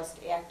is just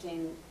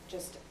acting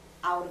just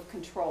out of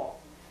control.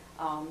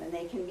 And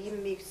they can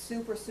even be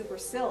super, super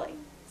silly.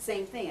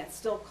 Same thing, it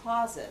still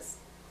causes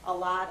a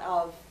lot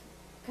of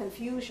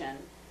confusion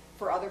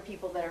for other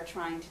people that are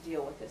trying to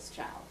deal with this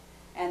child.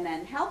 And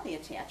then healthy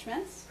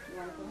attachments. You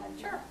want to go ahead?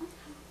 Sure.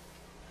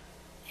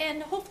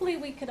 And hopefully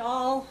we could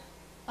all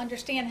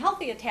understand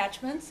healthy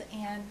attachments,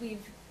 and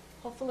we've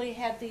hopefully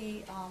had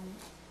we've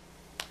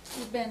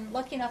been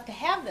lucky enough to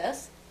have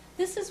this.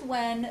 This is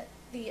when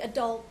the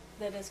adult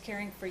that is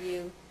caring for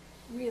you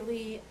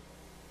really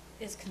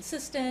is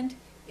consistent,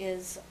 you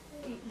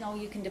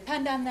can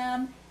depend on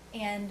them,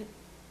 and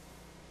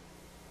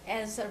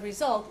as a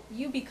result,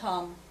 you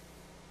become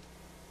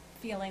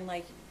feeling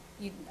like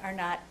you are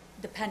not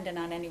dependent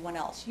on anyone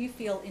else. You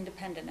feel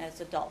independent as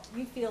adults.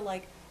 You feel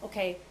like,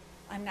 okay,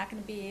 I'm not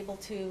going to be able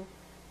to,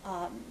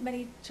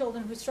 many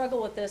children who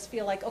struggle with this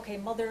feel like, okay,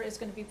 mother is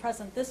going to be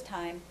present this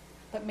time,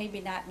 but maybe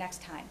not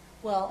next time.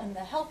 Well, in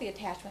the healthy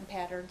attachment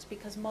patterns,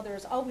 because mother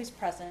is always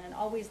present and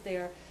always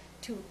there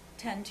to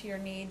tend to your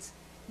needs,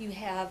 you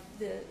have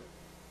the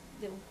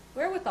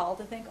wherewithal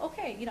to think,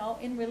 okay,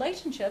 in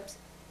relationships,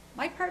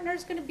 my partner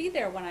is going to be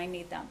there when I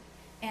need them.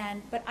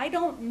 But I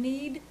don't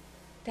need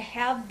to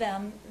have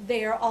them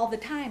there all the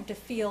time to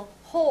feel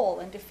whole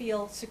and to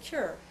feel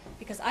secure,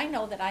 because I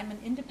know that I'm an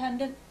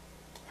independent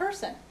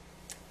person.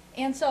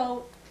 And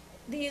so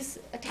these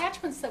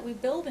attachments that we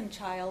build in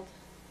childhood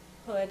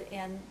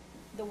and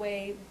the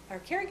way our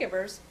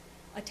caregivers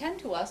attend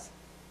to us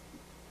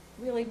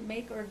really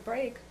make or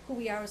break who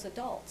we are as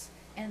adults.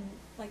 And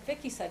like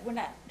Vicki said,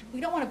 we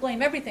don't want to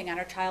blame everything on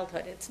our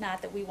childhood. It's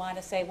not that we want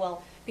to say,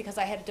 well, because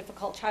I had a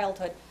difficult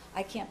childhood,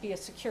 I can't be a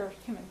secure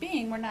human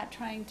being. We're not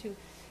trying to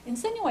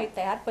insinuate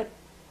that, but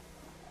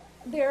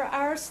there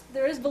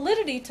is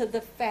validity to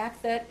the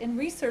fact that in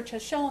research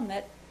has shown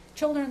that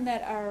children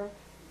that are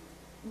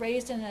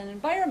raised in an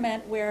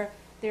environment where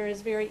there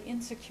is very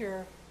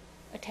insecure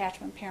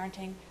attachment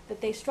parenting,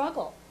 that they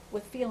struggle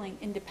with feeling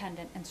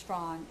independent and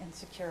strong and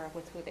secure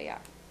with who they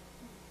are.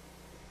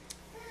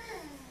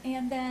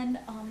 And then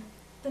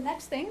the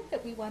next thing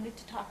that we wanted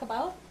to talk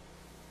about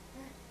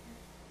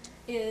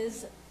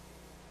is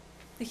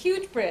the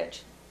huge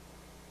bridge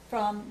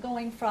from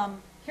going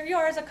from here you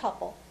are as a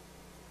couple,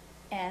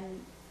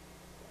 and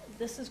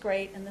this is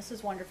great and this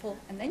is wonderful,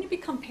 and then you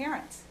become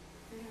parents.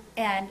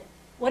 And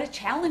what a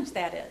challenge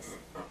that is,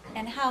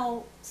 and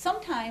how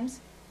sometimes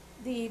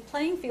the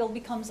playing field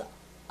becomes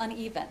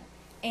uneven,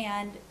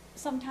 and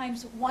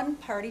sometimes one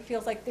party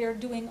feels like they're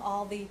doing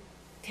all the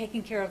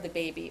taking care of the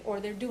baby, or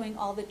they're doing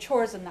all the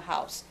chores in the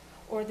house,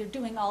 or they're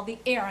doing all the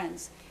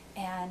errands,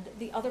 and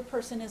the other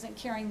person isn't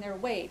carrying their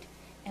weight.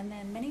 And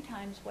then many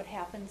times what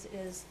happens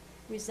is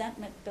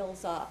resentment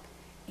builds up,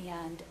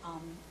 and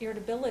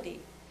irritability.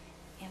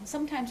 And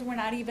sometimes we're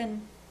not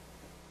even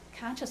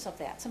conscious of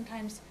that.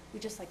 Sometimes we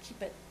just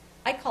keep it,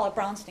 I call it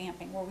brown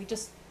stamping, where we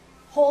just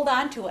hold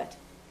on to it.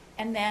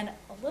 And then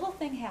a little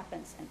thing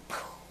happens and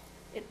poof,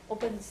 it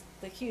opens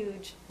the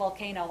huge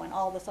volcano and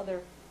all this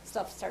other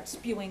stuff starts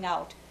spewing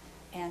out.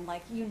 And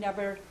you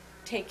never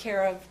take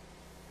care of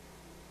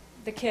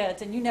the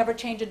kids, and you never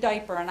change a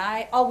diaper, and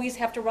I always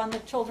have to run the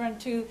children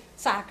to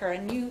soccer,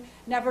 and you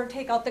never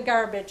take out the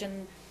garbage,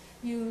 and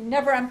you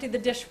never empty the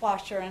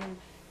dishwasher, and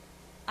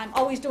I'm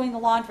always doing the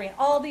laundry, and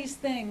all these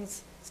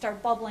things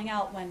start bubbling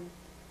out when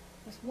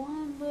there's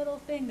one little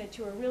thing that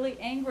you are really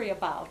angry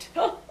about.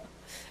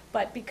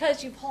 But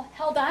because you've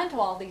held on to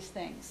all these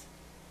things,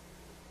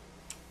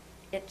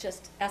 it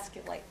just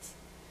escalates.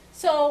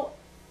 So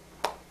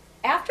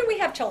after we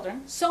have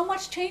children, so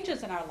much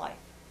changes in our life.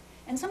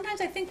 And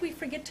sometimes I think we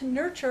forget to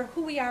nurture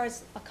who we are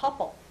as a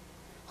couple.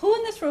 Who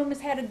in this room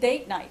has had a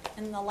date night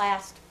in the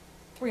last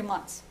 3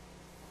 months?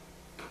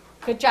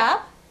 Good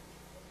job.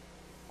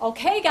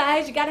 Okay,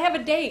 guys, you got to have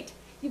a date.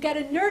 You got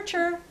to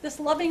nurture this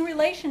loving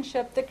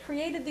relationship that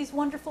created these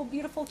wonderful,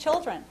 beautiful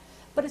children.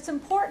 But it's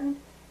important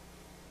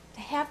to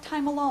to have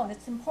time alone.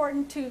 It's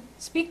important to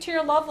speak to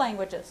your love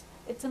languages.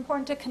 It's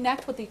important to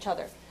connect with each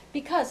other.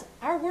 Because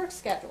our work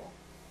schedule,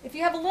 if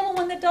you have a little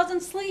one that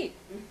doesn't sleep,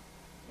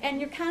 and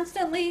you're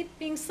constantly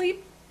being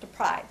sleep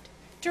deprived.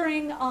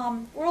 During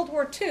World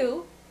War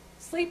II,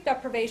 sleep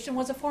deprivation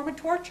was a form of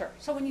torture.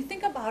 So when you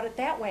think about it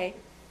that way,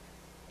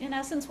 in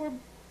essence, we're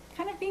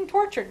kind of being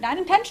tortured. Not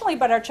intentionally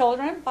by our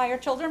children,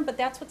 but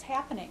that's what's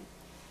happening.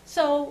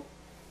 So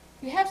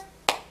you have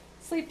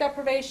sleep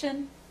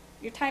deprivation,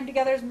 your time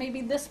together is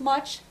maybe this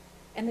much,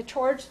 and the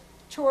chores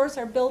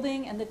are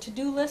building, and the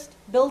to-do list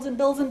builds and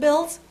builds and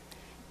builds,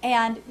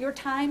 and your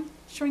time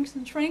shrinks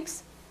and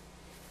shrinks.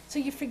 So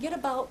you forget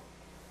about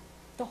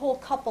the whole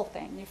couple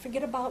thing. You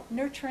forget about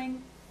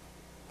nurturing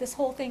this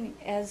whole thing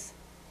as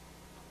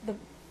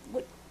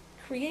what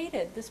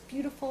created this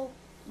beautiful,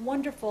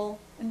 wonderful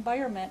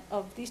environment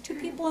of these two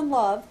people in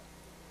love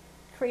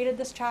created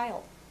this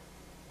child.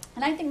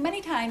 And I think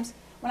many times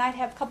when I'd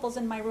have couples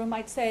in my room,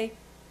 I'd say,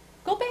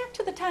 go back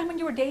to the time when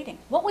you were dating.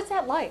 What was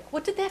that like?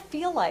 What did that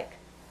feel like?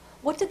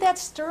 What did that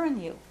stir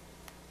in you?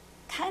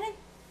 Kind of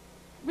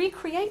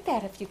recreate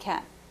that if you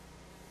can.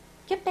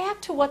 Get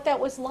back to what that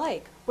was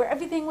like, where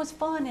everything was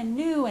fun and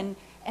new, and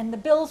the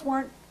bills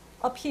weren't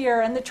up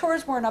here and the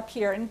chores weren't up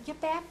here, and get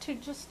back to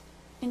just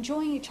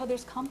enjoying each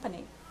other's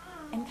company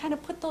and kind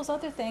of put those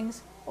other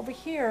things over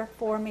here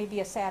for maybe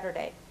a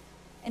Saturday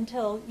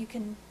until you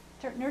can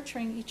start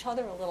nurturing each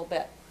other a little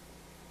bit.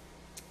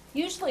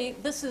 Usually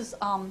this is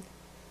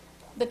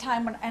the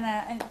time when,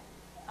 and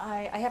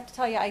I have to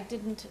tell you, I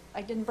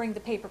didn't bring the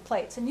paper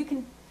plates, and you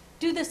can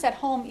do this at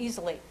home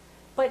easily.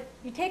 But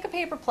you take a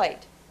paper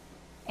plate,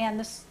 and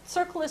the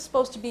circle is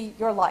supposed to be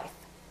your life,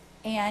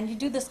 and you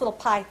do this little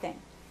pie thing,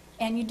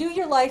 and you do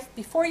your life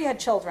before you had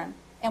children,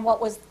 and what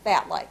was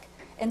that like?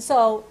 And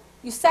so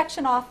you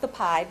section off the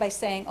pie by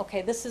saying,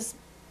 okay, this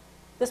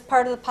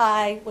part of the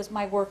pie was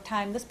my work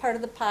time, this part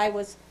of the pie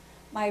was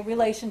my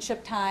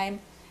relationship time,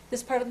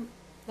 this part of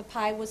the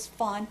pie was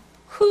fun.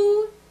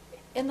 Who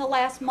in the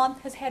last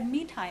month has had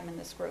me time in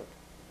this group?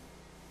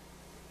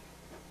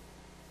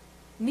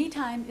 Me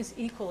time is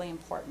equally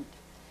important,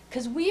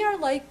 because we are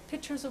like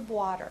pitchers of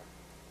water.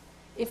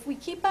 If we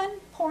keep on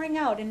pouring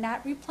out and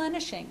not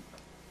replenishing,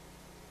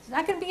 there's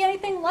not going to be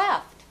anything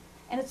left.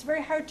 And it's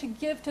very hard to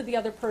give to the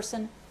other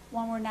person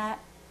when we're not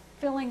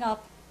filling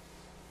up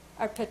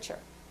our pitcher.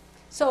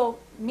 So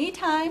me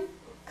time,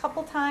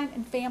 couple time,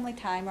 and family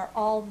time are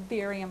all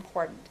very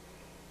important.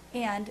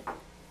 And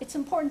it's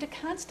important to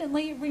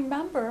constantly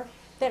remember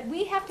that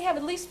we have to have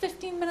at least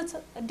 15 minutes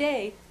a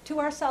day to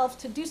ourselves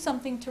to do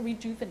something to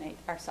rejuvenate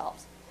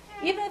ourselves.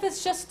 Even if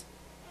it's just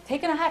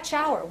taking a hot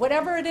shower,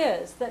 whatever it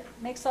is that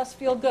makes us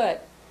feel good.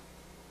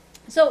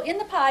 So in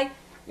the pie,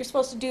 you're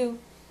supposed to do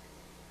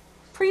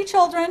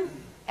pre-children,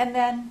 and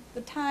then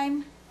the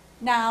time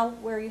now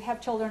where you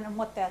have children and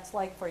what that's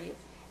like for you.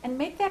 And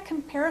make that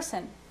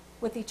comparison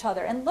with each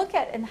other and look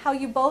at and how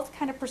you both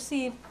kind of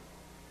perceive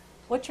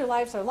what your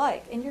lives are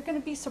like. And you're going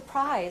to be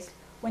surprised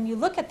when you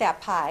look at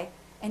that pie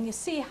and you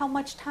see how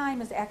much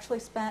time is actually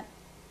spent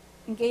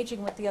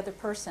engaging with the other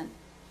person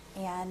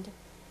and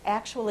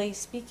actually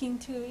speaking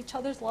to each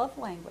other's love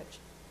language.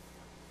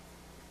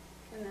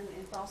 And then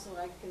it's also,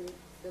 I can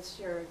just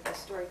share the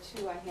story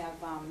too. I have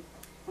one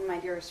of my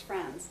dearest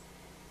friends.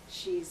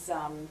 She's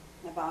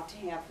about to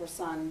have her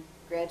son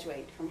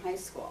graduate from high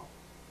school,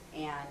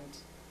 and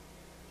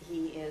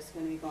he is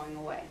going to be going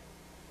away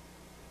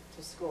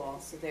to school.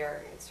 So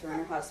there, it's her and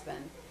her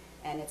husband,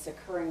 and it's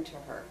occurring to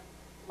her,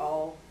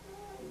 oh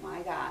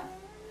my God,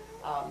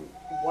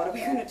 what are we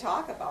going to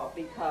talk about?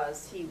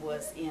 Because he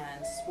was in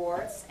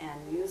sports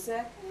and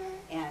music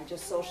and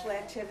just social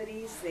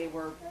activities.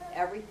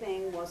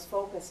 Everything was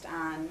focused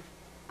on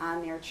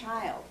their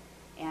child.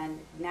 And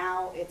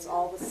now it's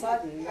all of a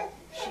sudden,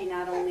 she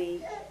not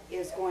only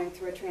is going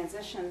through a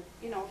transition,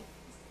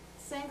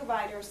 saying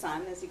goodbye to her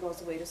son as he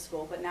goes away to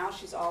school, but now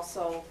she's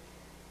also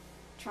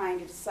trying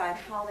to decide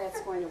how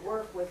that's going to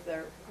work with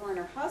her and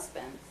her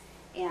husband.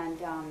 And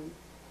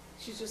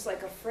she's just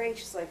like afraid.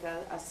 She's like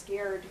a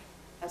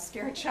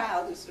scared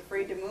child who's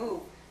afraid to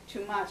move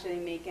too much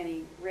and make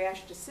any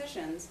rash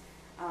decisions.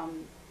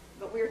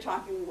 But we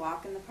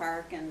walk in the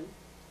park, and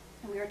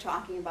we were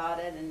talking about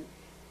it, and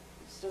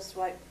it's just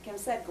what Kim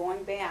said,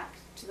 going back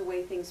to the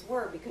way things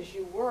were, because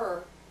you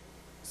were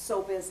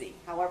so busy,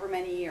 however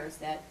many years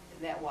that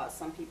was.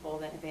 Some people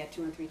that have had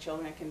 2 and 3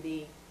 children, it can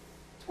be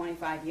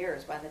 25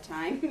 years by the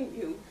time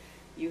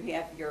you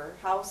have your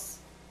house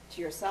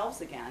to yourselves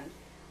again.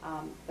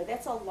 But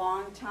that's a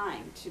long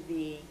time to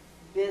be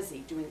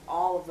busy doing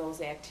all of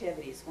those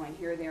activities, going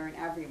here, there, and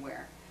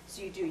everywhere.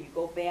 So you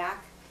go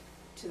back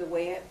to the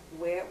way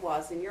it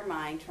was in your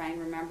mind, try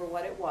and remember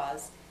what it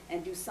was,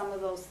 and do some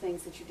of those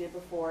things that you did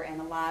before, and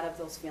a lot of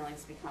those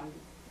feelings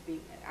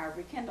are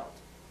rekindled.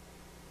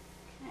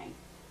 Okay.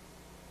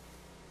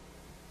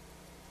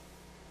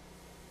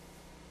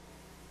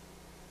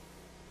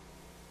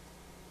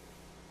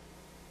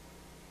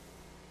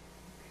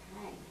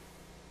 Okay.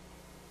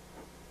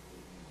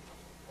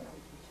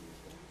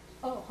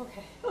 Oh,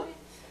 okay. Can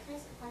I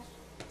ask a question?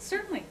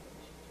 Certainly.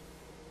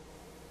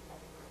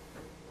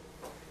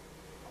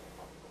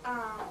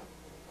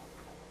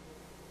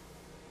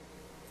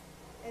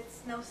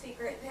 no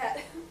secret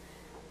that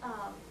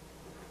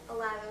a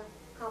lot of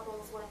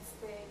couples, once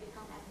they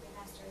become empty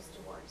nesters,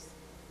 divorce.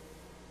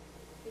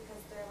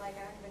 Because they're like,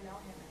 I don't even know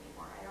him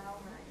anymore. I don't know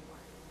her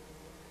anymore.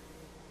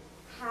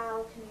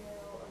 How can you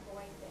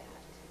avoid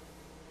that?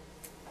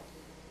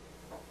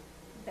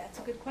 That's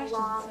a good question.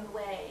 Along So- the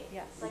way.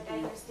 Yes. Like, I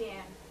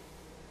understand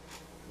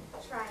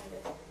trying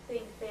to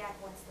think back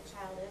once the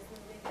child is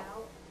moving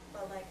out,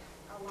 but like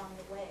along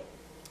the way.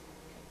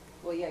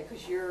 Well, yeah,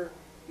 because you're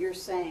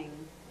saying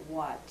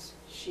what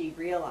she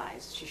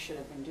realized she should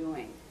have been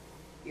doing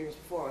years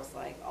before. It was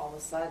like all of a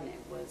sudden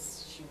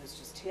she was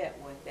just hit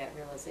with that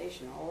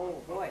realization.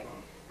 Oh boy.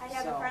 I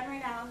have So- a friend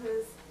right now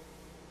whose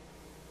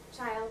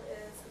child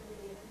is going to be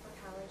leaving for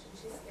college, and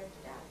she's scared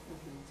to death to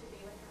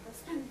be with her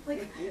husband.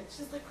 Like,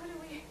 she's like,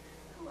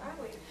 who are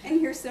we? And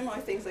here's similar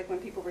things like when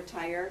people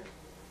retire,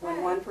 when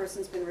Right. one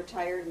person's been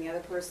retired and the other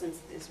person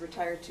is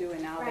retired too,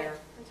 and now Right. they're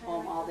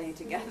home Retirement all day house.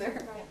 together.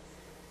 Right.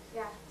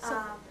 Yeah.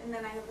 So- And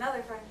then I have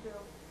another friend who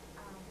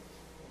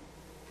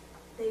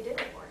they did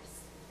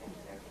divorce after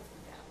their kids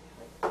moved out.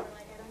 Like, they were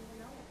like, I don't even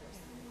know that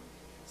person anymore.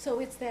 So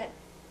it's that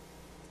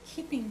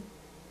keeping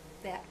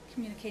that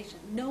communication,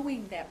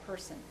 knowing that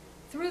person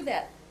through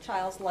that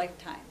child's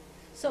lifetime.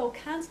 So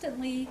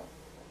constantly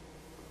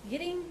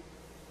getting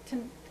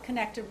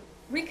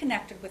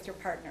reconnected with your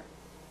partner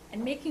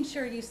and making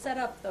sure you set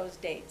up those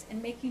dates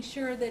and making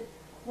sure that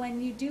when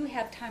you do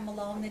have time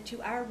alone that you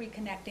are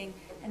reconnecting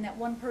and that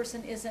one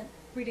person isn't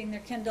reading their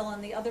Kindle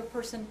and the other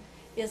person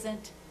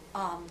isn't,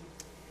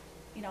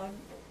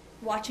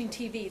 watching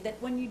TV, that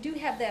when you do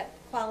have that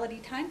quality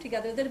time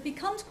together, that it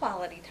becomes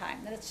quality time,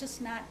 that it's just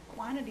not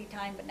quantity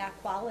time, but not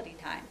quality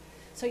time.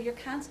 So you're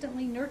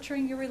constantly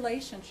nurturing your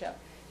relationship.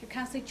 You're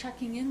constantly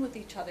checking in with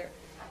each other.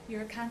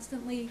 You're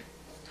constantly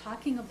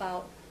talking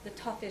about the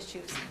tough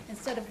issues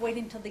instead of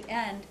waiting till the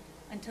end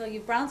until you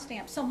brown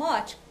stamp so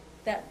much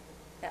that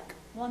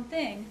one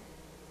thing,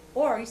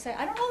 or you say,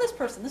 I don't know this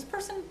person. This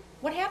person,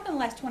 what happened the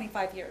last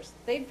 25 years?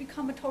 They've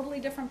become a totally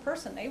different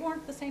person. They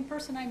weren't the same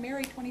person I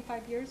married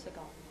 25 years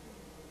ago.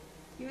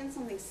 Even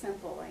something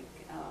simple like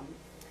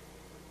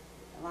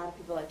a lot of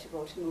people like to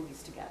go to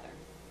movies together.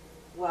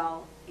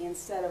 Well,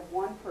 instead of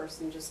one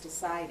person just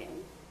deciding,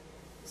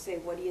 you say,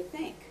 what do you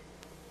think?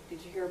 Did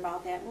you hear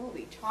about that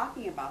movie?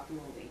 Talking about the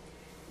movie.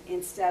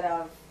 Instead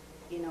of,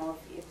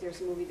 if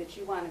there's a movie that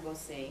you want to go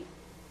see,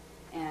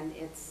 and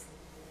it's,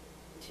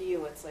 to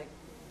you, it's like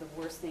the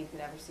worst thing you could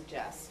ever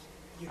suggest.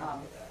 You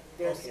don't do that.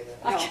 There's,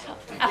 Okay,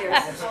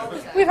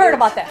 there's, We've heard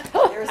about that.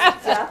 there's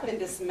death and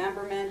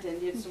dismemberment,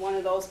 and it's one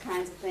of those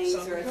kinds of things.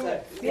 Sounds Or it's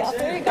good. Yeah,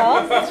 there you go.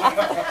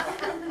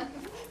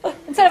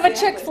 Instead of a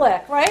chick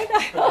flick, right?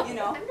 you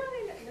know.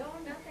 No,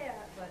 not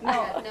that, but No.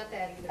 not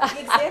that either.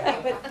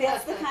 Exactly, but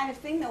that's the kind of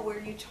thing though where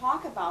you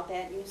talk about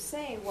that and you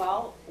say,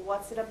 well,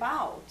 what's it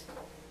about?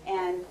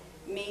 And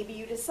maybe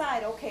you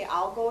decide, okay,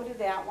 I'll go to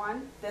that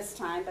one this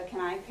time, but can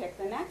I pick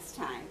the next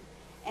time?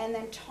 And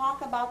then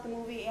talk about the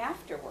movie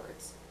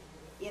afterwards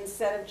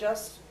instead of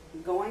just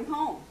going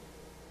home.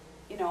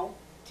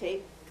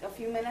 Take a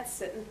few minutes,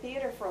 sit in the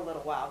theater for a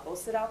little while, go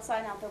sit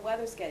outside now the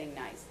weather's getting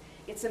nice.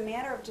 It's a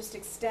matter of just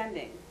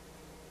extending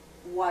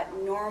what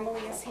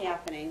normally is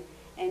happening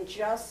and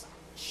just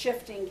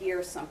shifting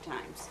gears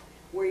sometimes,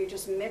 where you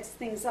just mix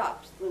things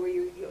up, where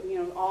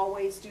you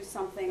always do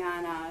something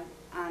on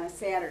a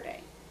Saturday.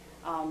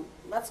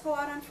 Let's go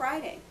out on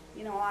Friday.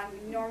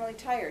 I'm normally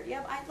tired.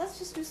 Yeah, let's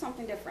just do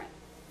something different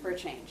for a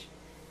change.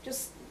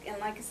 And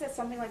like I said,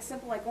 something like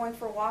simple, like going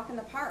for a walk in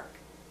the park.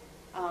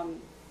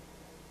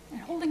 And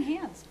holding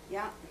hands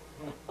Yeah.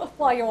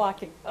 while you're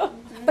walking,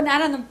 but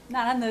not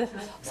on the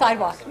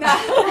sidewalk.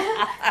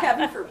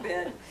 Heaven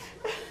forbid.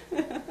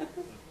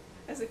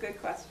 That's a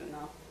good question,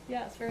 though.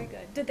 Yes, very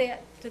good. Did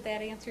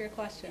that answer your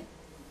question?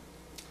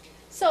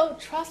 So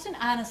trust and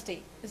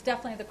honesty is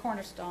definitely the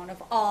cornerstone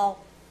of all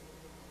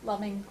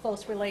loving,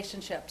 close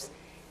relationships.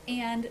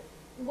 And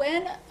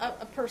when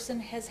a person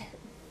has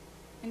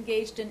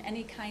engaged in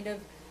any kind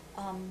of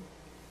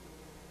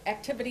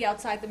activity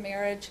outside the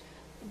marriage,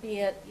 be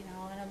it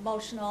an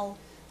emotional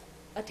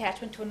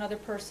attachment to another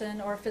person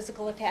or a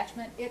physical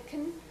attachment, it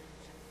can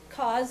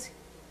cause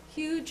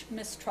huge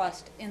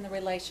mistrust in the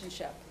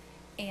relationship.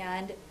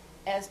 And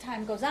as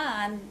time goes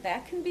on,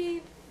 that can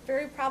be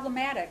very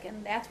problematic,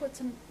 and that's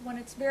when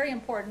it's very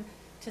important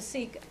to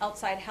seek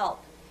outside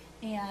help.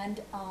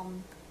 And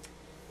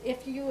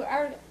if you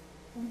are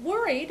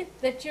worried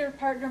that your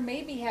partner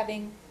may be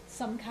having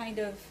some kind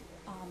of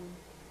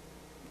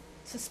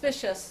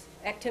suspicious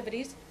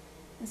activities,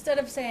 instead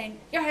of saying,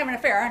 you're having an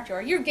affair, aren't you,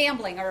 or you're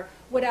gambling, or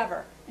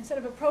whatever, instead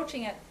of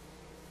approaching it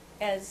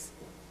as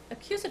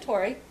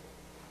accusatory,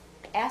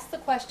 ask the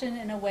question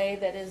in a way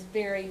that is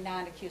very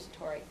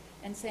non-accusatory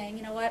and saying,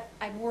 you know what,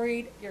 I'm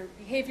worried, your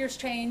behavior's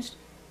changed,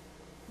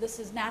 this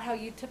is not how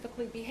you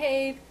typically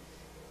behave,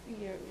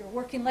 you're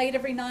working late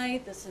every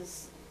night, this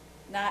is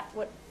not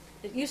what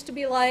it used to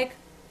be like,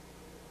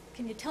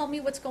 can you tell me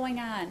what's going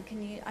on?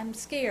 I'm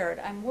scared,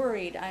 I'm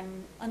worried,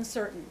 I'm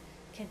uncertain,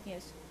 can you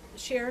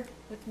share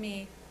with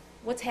me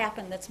what's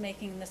happened that's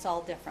making this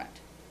all different?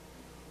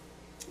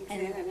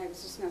 And I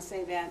was just going to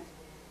say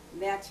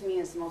that to me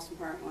is the most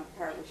important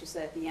part, what you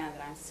said at the end,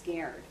 that I'm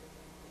scared.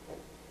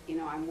 You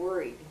know, I'm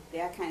worried,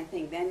 that kind of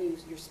thing. Then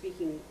you're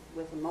speaking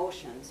with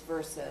emotions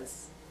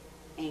versus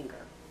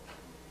anger.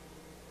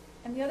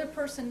 And the other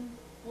person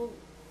will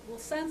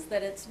sense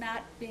that it's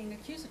not being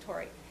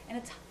accusatory. And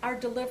it's our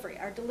delivery.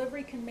 Our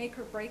delivery can make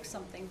or break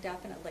something,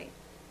 definitely.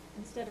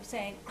 Instead of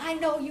saying, I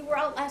know you were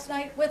out last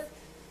night with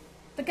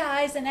the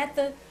guys and at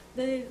the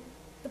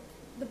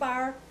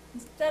bar.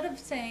 Instead of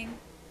saying,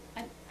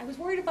 I was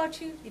worried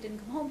about you, you didn't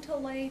come home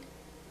till late,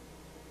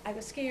 I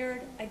was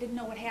scared, I didn't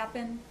know what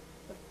happened,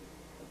 the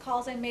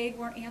calls I made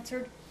weren't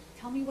answered.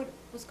 Tell me what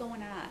was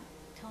going on.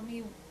 Tell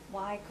me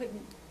why I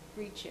couldn't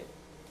reach you.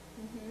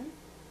 Mm-hmm.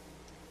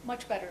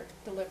 Much better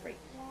delivery.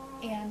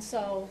 And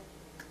so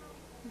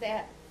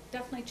that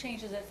definitely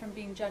changes it from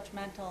being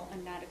judgmental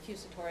and not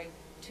accusatory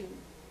to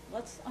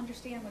let's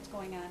understand what's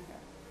going on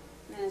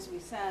here. And as we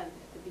said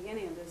at the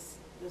beginning of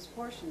this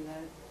portion,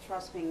 the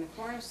trust being the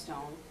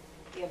cornerstone,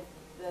 if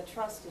the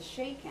trust is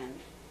shaken,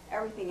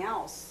 everything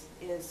else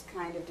is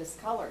kind of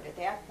discolored at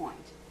that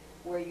point.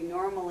 Where you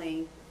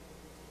normally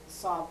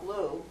saw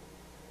blue,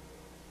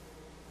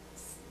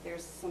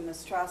 there's some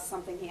mistrust,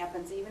 something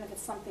happens, even if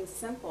it's something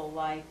simple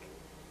like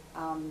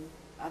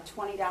a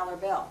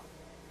 $20 bill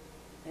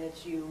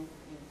that you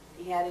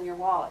had in your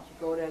wallet. You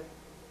go to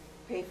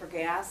pay for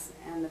gas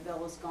and the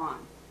bill is gone.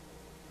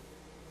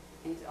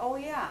 And you say, oh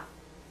yeah,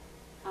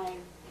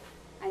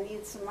 I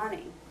need some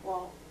money.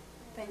 Well,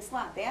 thanks a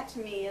lot. That to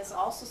me is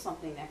also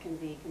something that can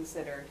be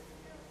considered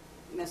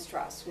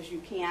mistrust, because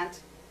you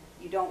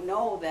don't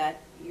know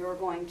that you're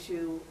going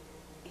to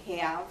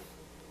have,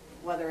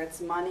 whether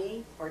it's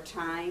money or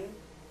time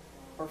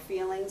or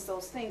feelings,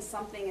 those things,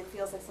 it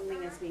feels like something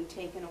that's being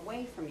taken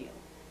away from you.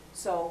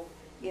 So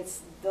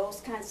it's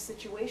those kinds of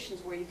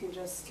situations where you can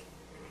just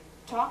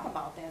talk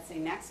about that. Say,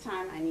 next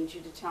time I need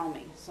you to tell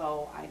me,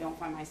 so I don't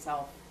find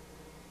myself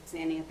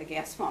standing at the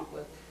gas pump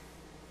with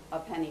a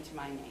penny to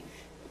my name.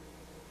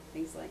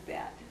 Things like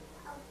that.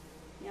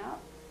 Yep.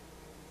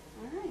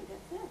 All right,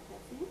 that's it.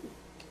 That's the end.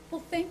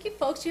 Well, thank you,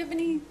 folks. Do you have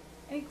any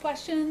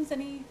questions,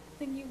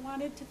 anything you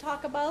wanted to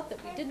talk about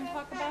that we didn't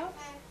talk about?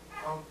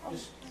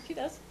 Just, She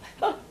does.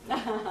 I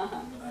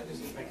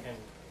just, if I can,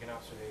 an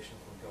observation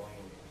from going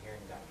and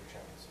hearing Dr.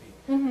 Chapman speak.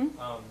 Mm-hmm.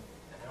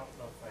 And I don't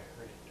know if I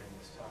heard it during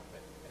this talk,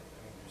 but I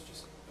mean, there's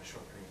just a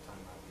short period of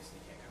time,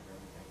 obviously can't cover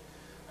everything.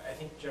 I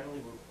think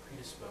generally we're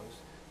predisposed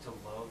to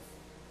love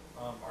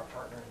our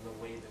partner in the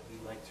way that we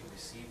like to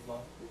receive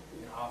love,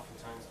 and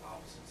oftentimes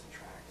opposites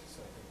attract.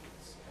 So I think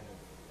it's kind of,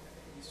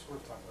 you sort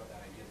of talk about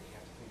that idea that you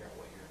have to figure out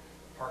what your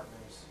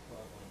partner's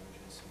love language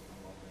is, and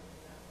love them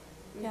in that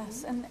way.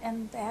 Yes,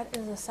 and that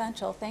is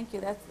essential. Thank you.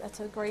 That's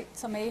a great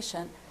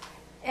summation.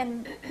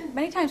 And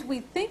many times we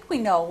think we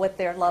know what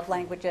their love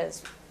language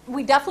is.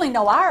 We definitely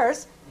know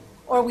ours,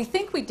 or we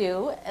think we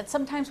do, and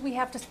sometimes we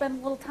have to spend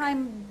a little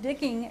time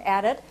digging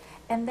at it.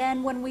 And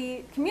then when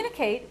we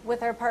communicate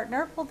with our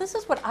partner, well, this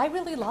is what I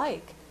really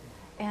like,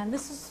 and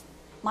this is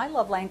my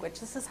love language.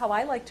 This is how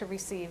I like to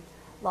receive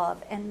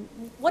love. And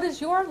what is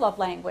your love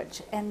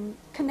language? And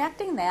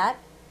connecting that,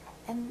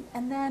 and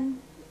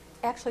then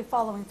actually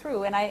following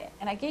through. And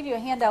I gave you a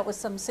handout with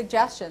some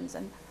suggestions,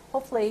 and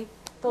hopefully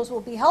those will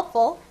be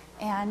helpful,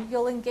 and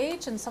you'll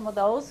engage in some of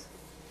those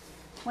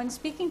when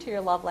speaking to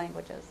your love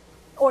languages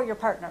or your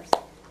partners.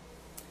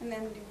 And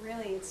then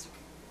really,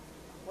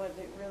 what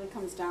it really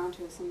comes down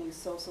to is something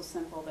so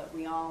simple that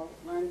we all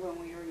learned when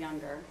we were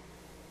younger,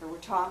 or were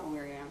taught when we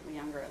were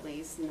younger at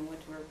least, and what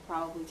we're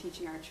probably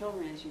teaching our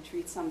children is you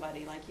treat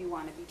somebody like you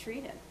want to be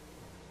treated.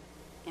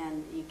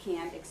 And you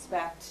can't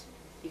expect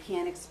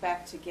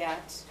to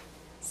get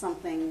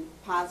something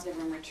positive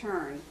in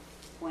return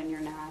when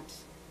you're not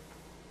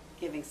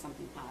giving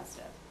something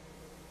positive.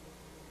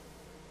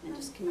 And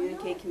just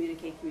communicate.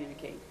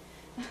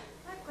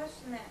 My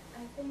question that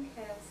I think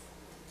has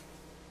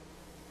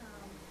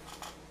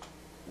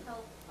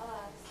helped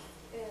us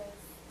is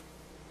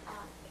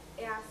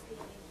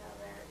asking each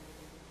other,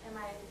 am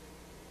I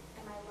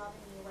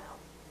loving you well?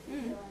 Do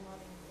you feel I'm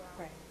loving you well?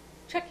 Right.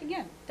 Checking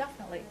in,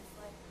 definitely. And it's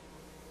like,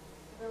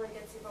 it really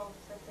gets you both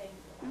to think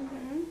about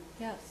Mm-hmm. it.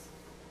 Yes.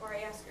 Or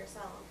ask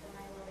yourself, am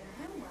I loving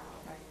him well?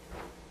 Right.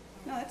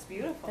 No, that's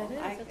beautiful.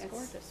 That is. It's it's-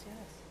 gorgeous.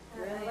 Yes.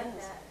 And Really I like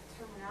is. that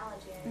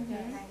terminology.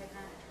 Mhm. I had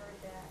not heard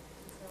that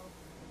until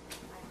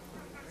I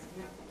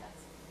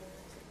that's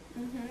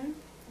clear. Mm-hmm.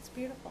 It's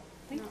beautiful.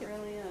 Thank you. It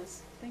really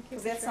is. Thank you.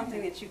 Because for that's sharing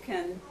something that you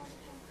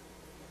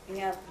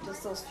have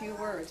just those few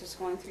words just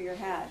going through your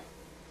head.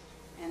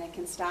 And it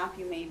can stop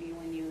you maybe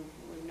when you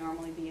would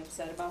normally be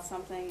upset about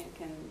something. It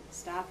can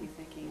stop you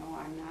thinking, oh,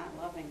 I'm not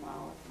loving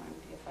well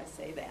if I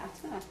say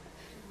that.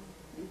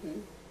 Mm-hmm.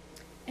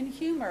 And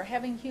humor,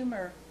 having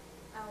humor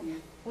Oh, Yeah.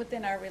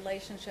 within our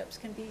relationships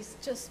can be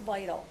just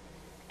vital.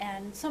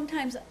 And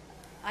sometimes,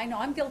 I know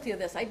I'm guilty of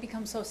this, I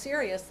become so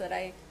serious that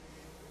I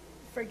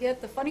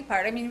forget the funny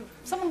part. I mean,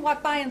 someone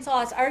walked by and saw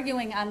us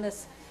arguing on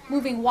this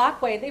moving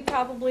walkway. They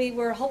probably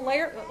were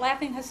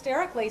laughing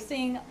hysterically,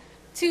 seeing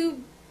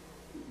two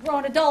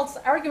grown adults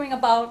arguing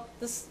about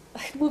this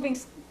moving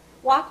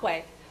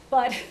walkway.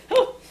 But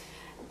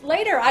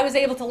later I was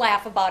able to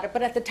laugh about it,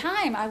 but at the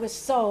time I was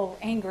so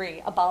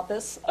angry about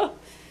this.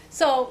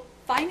 So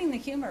finding the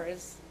humor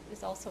is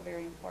also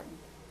very important.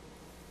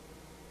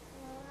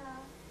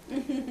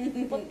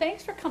 Well,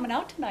 thanks for coming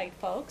out tonight,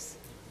 folks.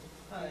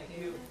 Thank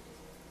you.